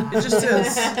Sorry. us. It just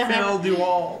says Failed you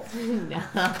all.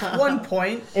 1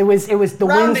 point. It was the wins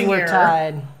Rounding were error.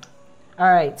 tied.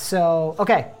 All right, so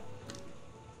okay.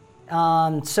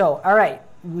 So all right,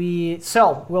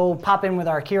 we'll pop in with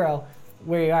our hero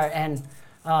where you are, and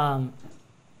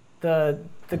the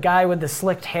guy with the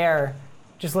slicked hair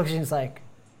just looks at you and is like,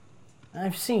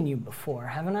 "I've seen you before,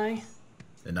 haven't I?"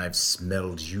 and I've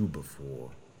smelled you before.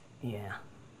 Yeah,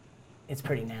 it's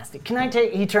pretty nasty. Can I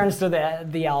take? He turns to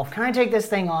the elf. Can I take this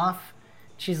thing off?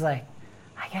 She's like,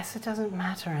 "I guess it doesn't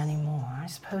matter anymore. I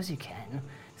suppose you can."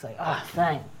 He's like, "Oh,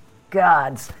 thank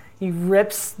gods." He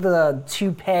rips the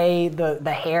toupee,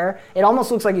 the hair. It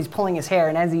almost looks like he's pulling his hair,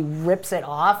 and as he rips it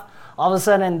off, all of a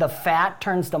sudden the fat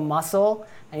turns to muscle,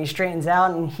 and he straightens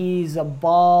out, and he's a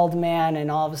bald man,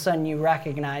 and all of a sudden you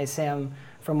recognize him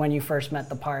from when you first met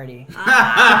the party.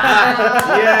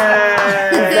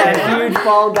 That huge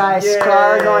bald guy,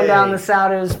 scar going down the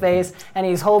side of his face, and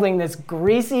he's holding this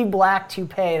greasy black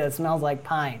toupee that smells like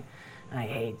pine. I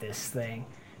hate this thing.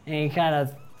 And he kind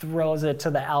of throws it to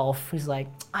the elf. He's like,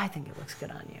 "I think it looks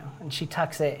good on you." And she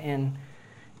tucks it in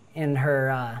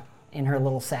her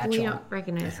little satchel. We don't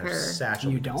recognize her.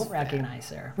 Satchel. You don't recognize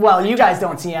her. Well, you guys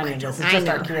don't see any of this. It's I just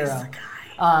know. our hero.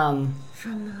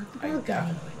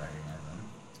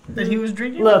 That he was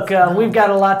drinking? Look, we've got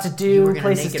a lot to were do, gonna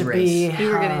places naked to race. be. You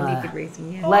were gonna naked race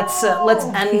him, yeah. Let's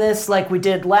end this like we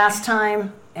did last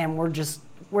time, and we're just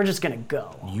gonna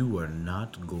go. You are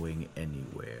not going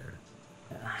anywhere.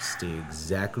 Stay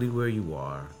exactly where you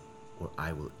are, or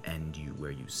I will end you where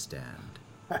you stand.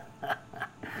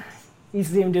 You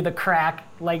see him do the crack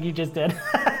like you just did.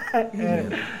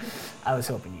 I was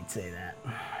hoping you'd say that.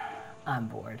 I'm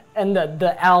bored. And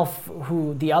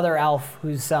the other elf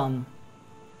who's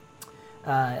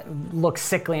looks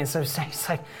sickly and so he's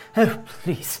like, "Oh,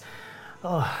 please,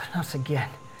 oh, not again."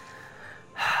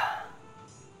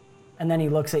 And then he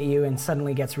looks at you and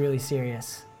suddenly gets really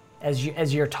serious as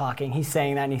you're talking. He's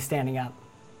saying that and he's standing up.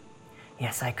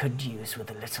 "Yes, I could use with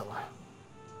a little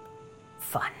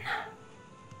fun."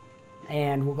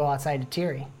 And we'll go outside to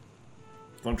Thierry.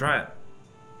 Don't try it.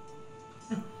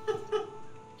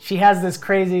 She has this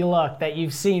crazy look that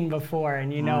you've seen before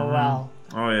and you know well.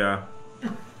 Oh yeah.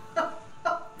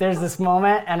 There's this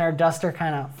moment and her duster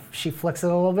she flicks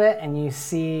it a little bit and you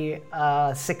see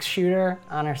a 6-shooter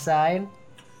on her side.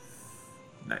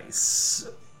 Nice.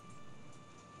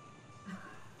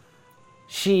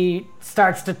 She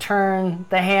starts to turn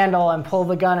the handle and pull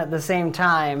the gun at the same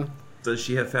time. Does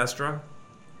she have fast draw?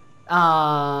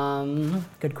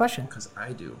 Good question. Because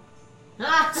I do.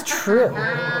 It's true.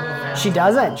 She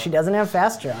doesn't. She doesn't have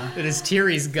fast draw. It is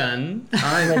Thierry's gun.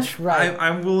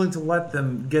 I'm willing to let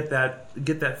them get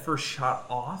that first shot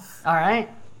off. All right.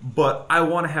 But I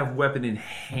want to have weapon in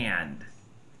hand.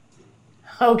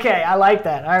 Okay, I like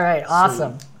that. All right,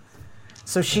 awesome.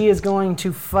 So she is going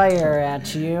to fire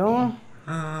at you.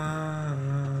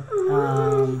 I'm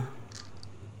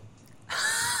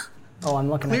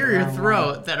looking Clear at the your wrong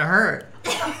throat. one. That hurt.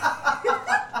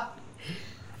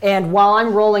 And while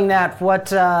I'm rolling that,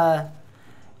 what,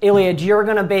 Iliad, you're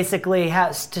going to basically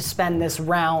have to spend this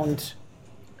round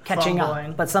catching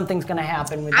Fumbling. up. But something's going to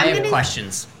happen with I you. have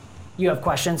questions. You have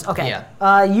questions? Okay.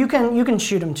 Yeah. You can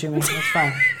shoot them to me. That's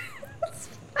fine.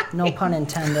 No pun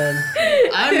intended.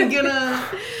 I'm gonna.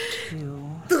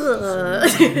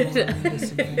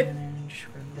 Disadvantage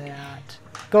for that.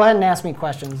 Go ahead and ask me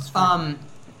questions.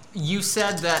 You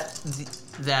said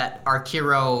that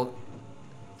Arkiro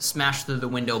smashed through the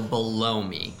window below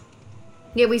me.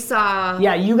 Yeah, we saw.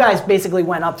 Yeah, you guys basically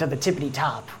went up to the tippity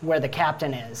top where the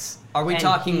captain is. Are we And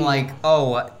talking he- like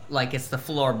it's the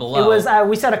floor below? It was.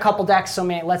 We said a couple decks, so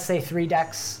let's say 3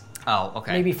 decks. Oh,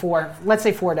 okay. Maybe 4. Let's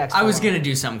say 4 decks. I was below. gonna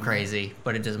do something crazy,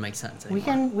 but it doesn't make sense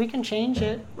anymore. We can change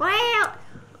it. Well.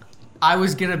 I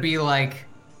was gonna be like,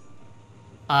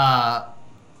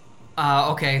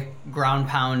 okay, ground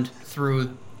pound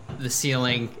through the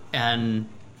ceiling and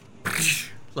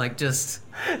like just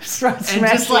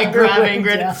like grab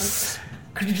Ingrid.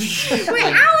 Wait,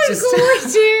 I was going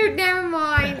to. Never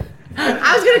mind.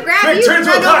 I was gonna grab you turn and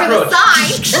into a run over the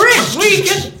cockroach.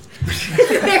 side.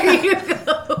 There you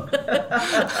go.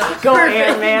 Go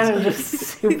Ant-Man and just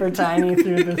super tiny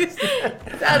through this.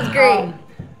 Sounds great.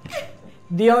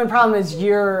 The only problem is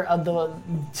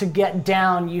to get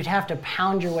down, you'd have to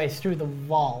pound your way through the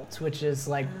vault, which is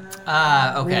like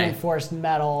Okay. reinforced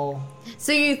metal.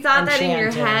 So you thought that in your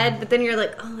Enchanted. head, but then you're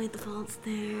like, oh wait, the vault's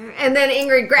there. And then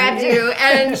Ingrid grabs you,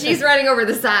 and she's running over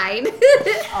the side.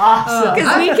 Awesome.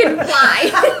 Because we can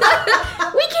fly.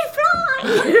 We can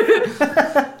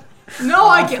fly. No,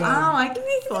 I can. Oh, I can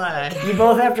be fly. You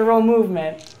both have to roll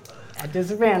movement at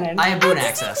disadvantage. I have boon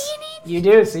access. You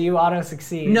do, so you auto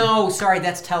succeed. No, sorry,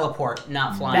 that's teleport,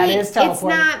 not flying. That is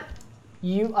teleport. It's not.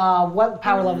 You what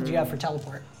power level do you have for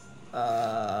teleport?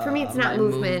 For me, it's not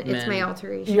movement. It's my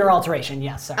alteration. Your alteration,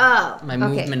 yes, sorry. Oh, My okay.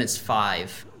 movement is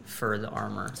 5 for the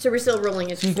armor. So we're still rolling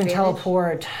it. So you can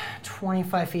teleport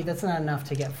 25 feet. That's not enough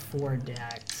to get 4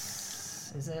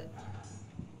 decks, is it?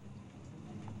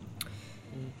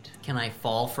 Can I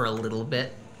fall for a little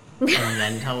bit and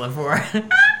then teleport?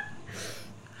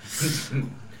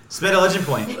 Spend a legend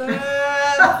point. Yeah.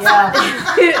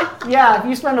 Yeah, if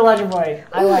you spend a legend point,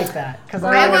 I like that. Because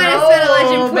I want to spend a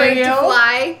legend point to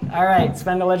fly. All right,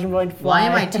 spend a legend point to fly. Why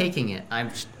am I taking it?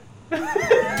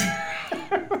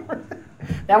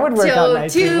 That would work out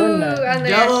nicely, 2 wouldn't it? on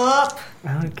there. Double up.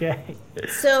 Okay.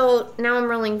 So now I'm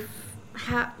rolling.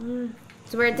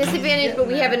 So we're at disadvantage, but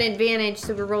we have an advantage,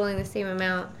 so we're rolling the same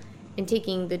amount and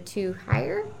taking the 2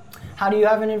 higher. How do you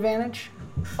have an advantage?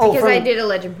 Because I did a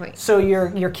legend point. So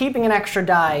you're keeping an extra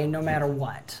die no matter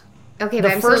what. Okay, The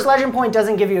but I'm first still, legend point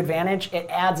doesn't give you advantage. It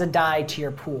adds a die to your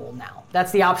pool now.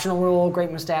 That's the optional rule.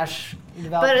 Great Mustache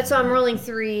developed. But so I'm rolling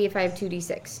 3 if I have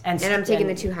 2d6, and I'm taking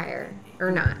the 2 higher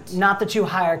or not. Not the 2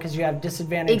 higher because you have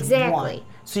disadvantage. Exactly. 1.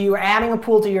 So you are adding a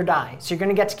pool to your die. So you're going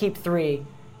to get to keep 3,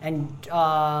 and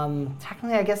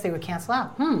technically, I guess they would cancel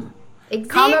out. Exactly.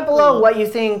 Comment below what you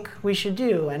think we should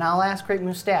do, and I'll ask Great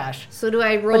Mustache. So do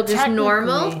I roll But just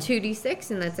normal technically-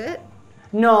 2d6 and that's it?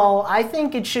 No, I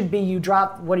think it should be you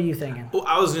drop. What are you thinking? Well,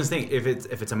 I was just thinking, if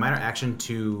it's a minor action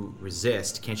to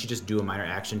resist, can't you just do a minor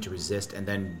action to resist and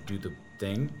then do the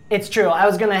thing? It's true. I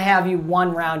was going to have you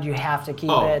 1 round. You have to keep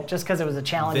Oh. it just because it was a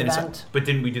challenge Then event. but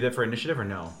didn't we do that for initiative or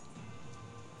no?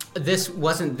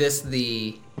 Wasn't this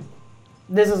the...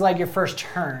 This is like your first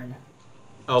turn.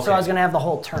 Okay. So I was going to have the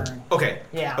whole turn. Okay.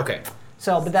 Yeah. Okay.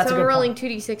 So, but that's so a good we're rolling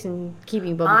point. 2d6 and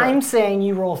keeping both. I'm saying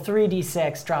you roll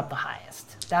 3d6, drop the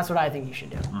highest. That's what I think you should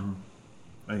do.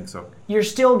 I think so. You're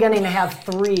still getting to have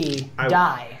 3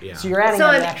 die. yeah. So you're adding So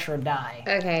an I'm- extra die.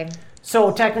 Okay.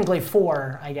 So technically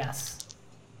 4, I guess.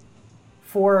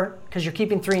 4, because you're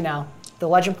keeping 3 now. The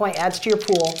legend point adds to your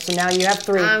pool, so now you have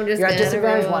 3. I'm just you're at gonna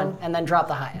disadvantage roll. 1, and then drop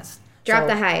the highest. Drop So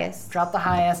the highest. Drop the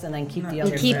highest, and then keep the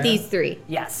other. Keep 3. these 3.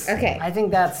 Yes. Okay. I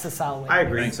think that's the solid way. I I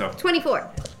agree. think so. 24.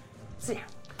 See,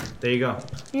 There you go.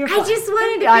 you're I fine. just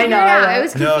wanted to I figure know, it out. I know. I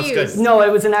was No, it's confused. good. No,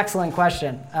 it was an excellent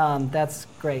question. That's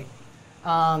great.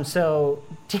 So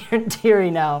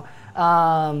Thierry now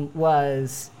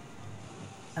was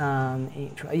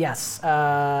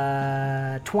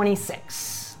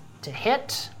 26 to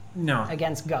hit No.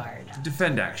 against guard.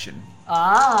 Defend action.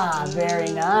 Ah, very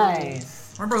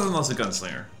nice. My brother-in-law's a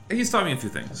gunslinger. He's taught me a few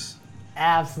things.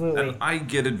 Absolutely. And I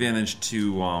get advantage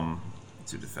to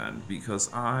defend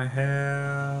because I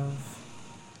have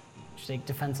Should take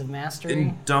defensive mastery.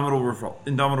 indomitable resolve.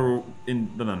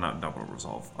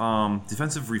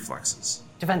 Defensive reflexes.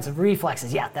 Defensive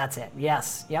reflexes. Yeah, that's it.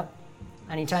 Yes. Yep.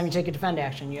 Anytime you take a defend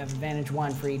action, you have advantage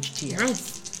 1 for each tier.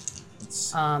 Nice.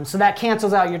 So that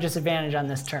cancels out your disadvantage on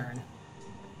this turn.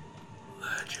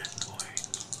 Legend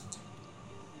point.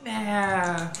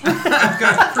 Nah. I've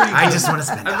got pretty. I just want to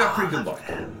spend. I've got pretty good luck.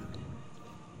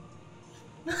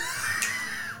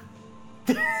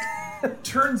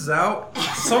 turns out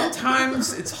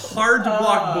sometimes it's hard to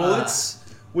block bullets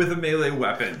with a melee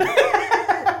weapon.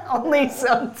 Only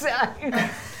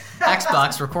sometimes.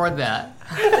 Xbox, record that.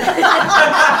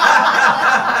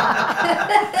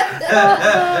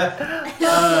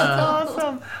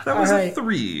 Awesome. That was All a right.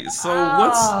 3.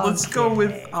 So let's go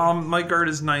with my guard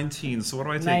is 19. So what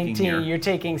am I taking 19. here? You're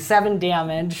taking 7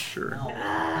 damage. Sure.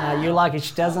 You're lucky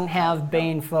she doesn't have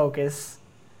Bane focus.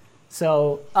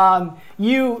 So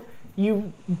you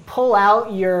pull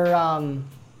out your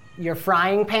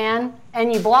frying pan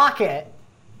and you block it.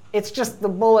 It's just the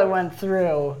bullet went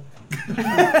through.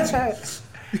 Pay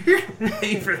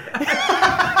for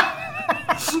that.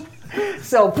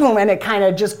 So boom, and it kind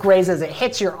of just grazes. It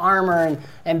hits your armor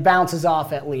and bounces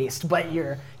off at least. But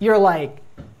you're like,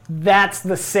 that's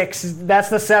the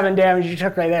 7 damage you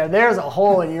took right there. There's a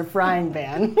hole in your frying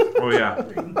pan. Oh yeah.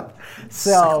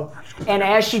 So, and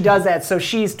as she does that, so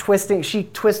she twists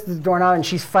the doorknob and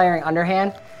she's firing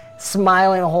underhand,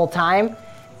 smiling the whole time.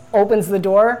 Opens the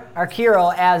door.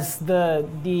 Arkiro, as the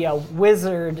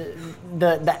wizard,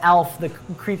 the elf, the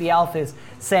creepy elf is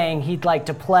saying he'd like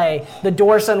to play. The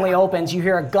door suddenly opens. You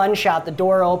hear a gunshot. The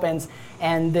door opens,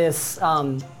 and this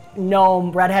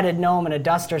redheaded gnome in a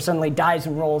duster suddenly dives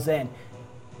and rolls in,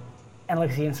 and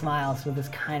looks at you and smiles with this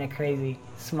kind of crazy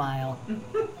smile.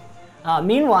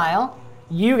 Meanwhile,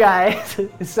 you guys,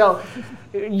 so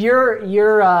you're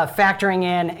factoring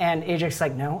in, and Ajax's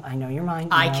like, no, I know your mind.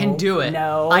 I can do it.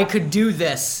 No, I could do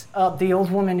this. the old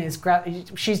woman is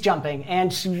she's jumping,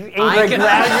 and Ingrid can-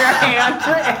 grabs your hand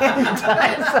and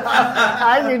ties up.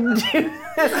 I can do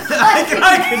this. I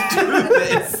can do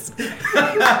this.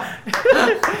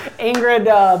 Ingrid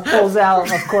pulls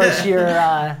out, of course, your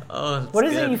what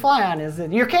is good. it you fly on? Is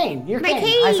it your cane? Your My cane.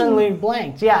 cane. I suddenly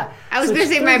blanked. Yeah. I was So going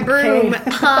to she say my throws broom. the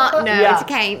cane. No, Yeah, it's a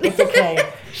cane. It's a cane.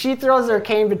 She throws her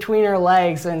cane between her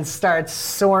legs and starts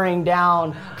soaring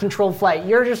down, controlled flight.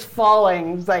 You're just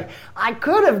falling. It's like, I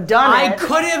could have done it. I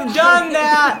could have done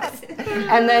that.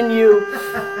 And then you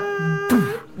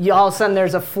all of a sudden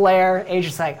there's a flare.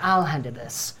 Aja's like, I'll handle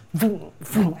this. And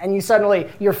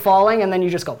you're falling, and then you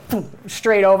just go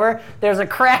straight over. There's a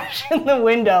crash in the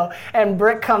window, and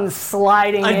Brick comes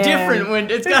sliding in. A different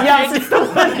window. It's got Yes, it's the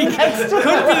one next to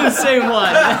Could be the same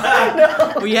one.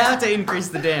 We have to increase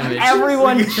the damage.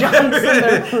 Everyone jumps in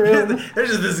their room.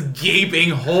 There's just this gaping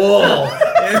hole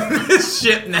in this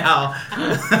ship now.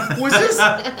 Was this?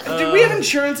 Did we have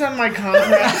insurance on my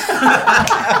contract?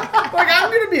 Like,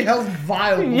 I'm gonna be held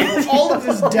viable with all of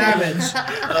this damage.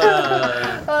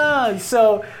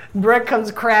 So Brick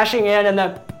comes crashing in, and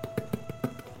then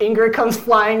Ingrid comes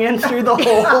flying in through the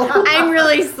hole. I'm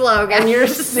really slow, guys. And you're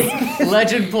seeing.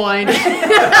 Legend point.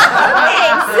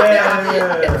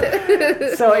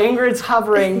 So Ingrid's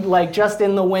hovering like just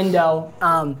in the window,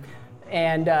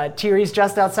 and Tiri's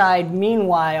just outside.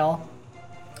 Meanwhile,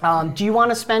 do you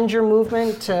want to spend your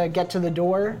movement to get to the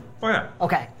door? Oh yeah.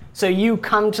 Okay, so you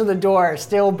come to the door,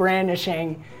 still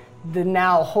brandishing the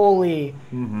now holy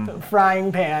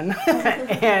frying pan.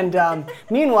 And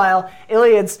meanwhile,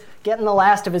 Iliad's getting the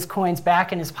last of his coins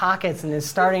back in his pockets and is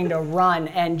starting to run,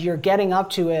 and you're getting up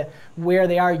to it where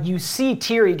they are. You see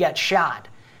Tiri get shot.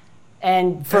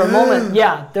 And for a moment,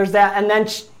 yeah, there's that, and then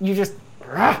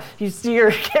you see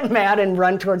her get mad and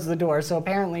run towards the door, so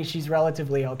apparently she's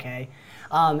relatively okay.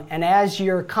 And as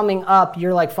you're coming up,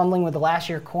 you're like fumbling with the last of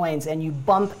your coins, and you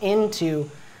bump into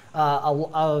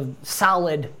a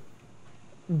solid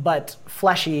but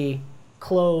fleshy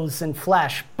clothes and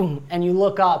flesh, boom, and you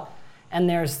look up, and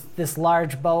there's this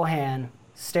large bowhand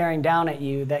staring down at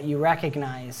you that you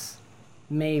recognize,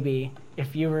 maybe,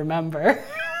 if you remember.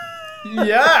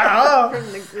 Yeah.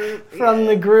 From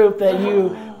the group.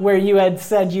 Where you had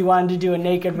said you wanted to do a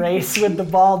naked race with the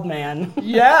bald man.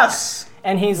 Yes.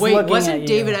 And he's Wait, looking wasn't at you.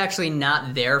 David actually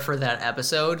not there for that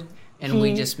episode? And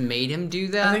we just made him do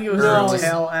that? I think it was No. the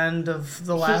tail end of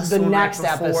the last the one. next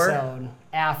right before. episode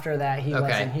after that, he Okay.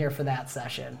 wasn't here for that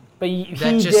session. But he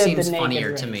That just did seems the naked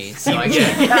funnier to race. me. So I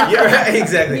get it. Yeah, right,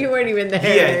 exactly. You weren't even Yeah,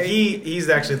 there. he's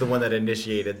actually the one that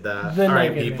initiated the all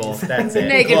right, naked people, race. that's it.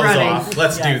 Naked Clothes running. off.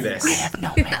 Let's do Yes. this.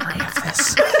 No memory of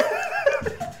this.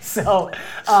 So,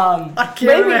 I can't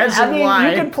maybe, imagine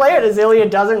why. you could play it as Iliad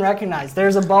doesn't recognize.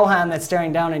 There's a bowhand that's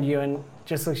staring down at you and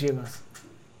just looks at you and goes,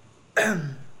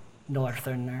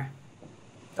 Northerner.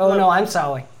 Oh, no, I'm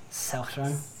sorry.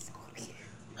 Southern.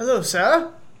 Hello,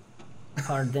 sir.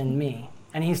 Pardon me.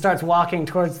 And he starts walking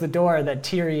towards the door that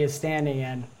Tiri is standing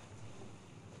in.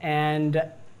 And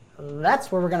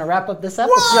that's where we're going to wrap up this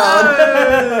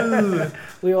episode.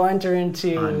 We will enter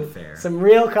into Unfair. some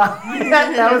real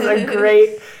combat. That was a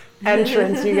great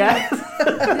entrance, you guys.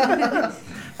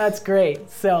 That's great.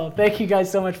 So thank you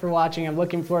guys so much for watching. I'm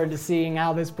looking forward to seeing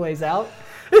how this plays out.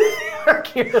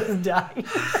 Kira's dying.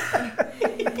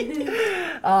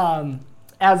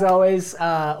 As always,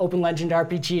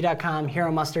 OpenLegendRPG.com,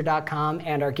 HeroMuster.com,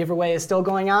 and our giveaway is still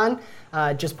going on.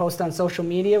 Just post on social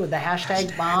media with the hashtag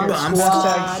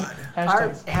BombSquad.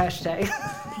 Hashtag.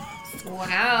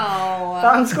 Wow.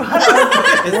 Bomb Squad.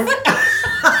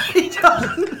 I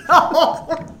don't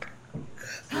know.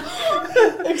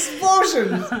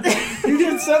 Explosions. You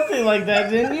did something like that,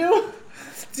 didn't you?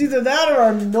 It's either that or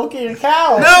I'm milking a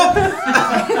cow. No!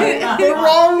 The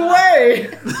wrong way.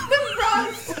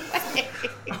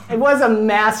 It was a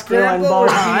masculine Grandpa,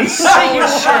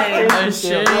 bohan. A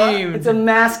shame. It's a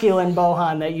masculine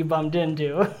bohan that you bumped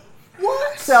into.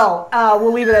 What? So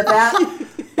we'll leave it at that.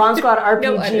 Bomb Squad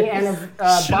RPG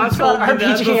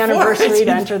anniversary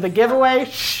to enter the giveaway.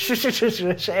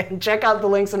 And check out the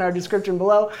links in our description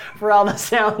below for all the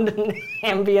sound and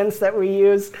ambience that we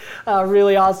use.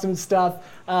 Really awesome stuff.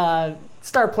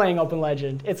 Start playing Open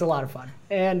Legend. It's a lot of fun.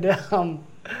 And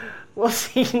we'll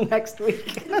see you next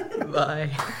week. Bye.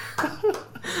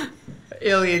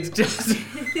 Iliad's just...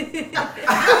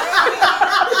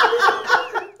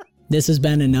 This has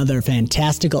been another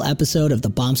fantastical episode of the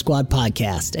Bomb Squad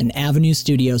podcast, an Avenue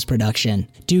Studios production.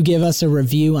 Do give us a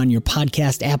review on your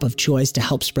podcast app of choice to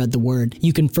help spread the word.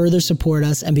 You can further support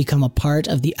us and become a part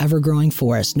of the ever-growing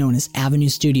force known as Avenue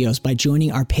Studios by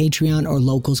joining our Patreon or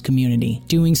Locals community.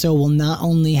 Doing so will not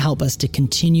only help us to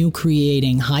continue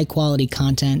creating high-quality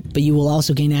content, but you will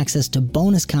also gain access to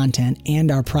bonus content and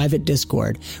our private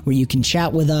Discord, where you can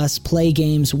chat with us, play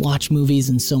games, watch movies,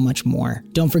 and so much more.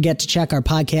 Don't forget to check our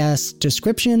podcast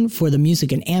description for the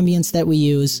music and ambience that we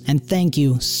use, and thank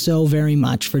you so very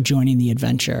much for joining the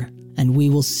adventure, and we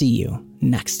will see you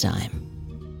next time.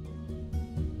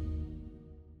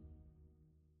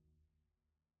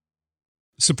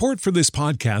 Support for this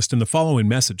podcast and the following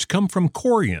message come from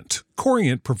Corient.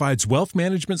 Corient provides wealth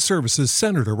management services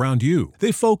centered around you.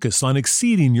 They focus on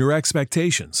exceeding your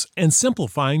expectations and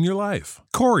simplifying your life.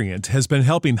 Corient has been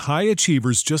helping high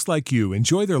achievers just like you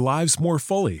enjoy their lives more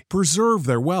fully, preserve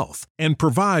their wealth, and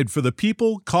provide for the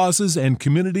people, causes, and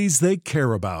communities they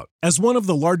care about. As one of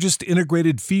the largest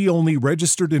integrated fee-only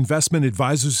registered investment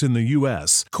advisors in the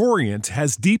U.S., Corient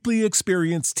has deeply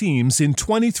experienced teams in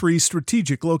 23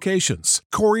 strategic locations.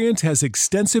 Corient has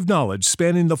extensive knowledge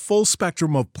spanning the full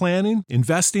spectrum of planning,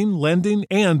 investing, lending,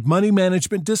 and money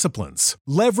management disciplines.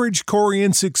 Leverage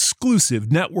Corient's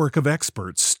exclusive network of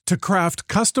experts to craft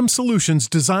custom solutions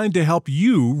designed to help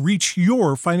you reach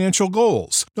your financial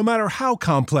goals, no matter how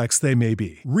complex they may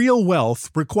be. Real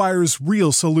wealth requires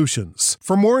real solutions.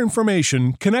 For more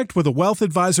information, connect with a wealth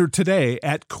advisor today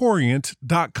at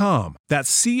Corient.com.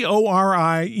 That's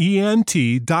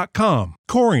Corient.com.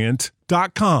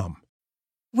 Corient.com.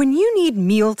 When you need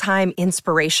mealtime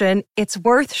inspiration, it's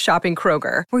worth shopping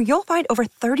Kroger, where you'll find over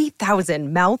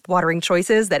 30,000 mouth-watering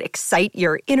choices that excite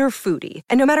your inner foodie.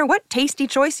 And no matter what tasty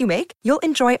choice you make, you'll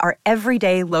enjoy our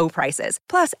everyday low prices,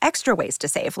 plus extra ways to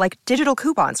save, like digital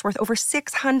coupons worth over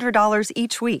 $600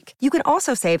 each week. You can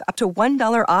also save up to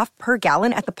 $1 off per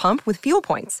gallon at the pump with fuel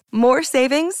points. More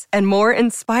savings and more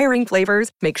inspiring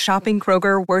flavors make shopping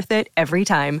Kroger worth it every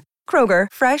time. Kroger,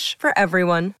 fresh for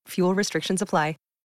everyone. Fuel restrictions apply.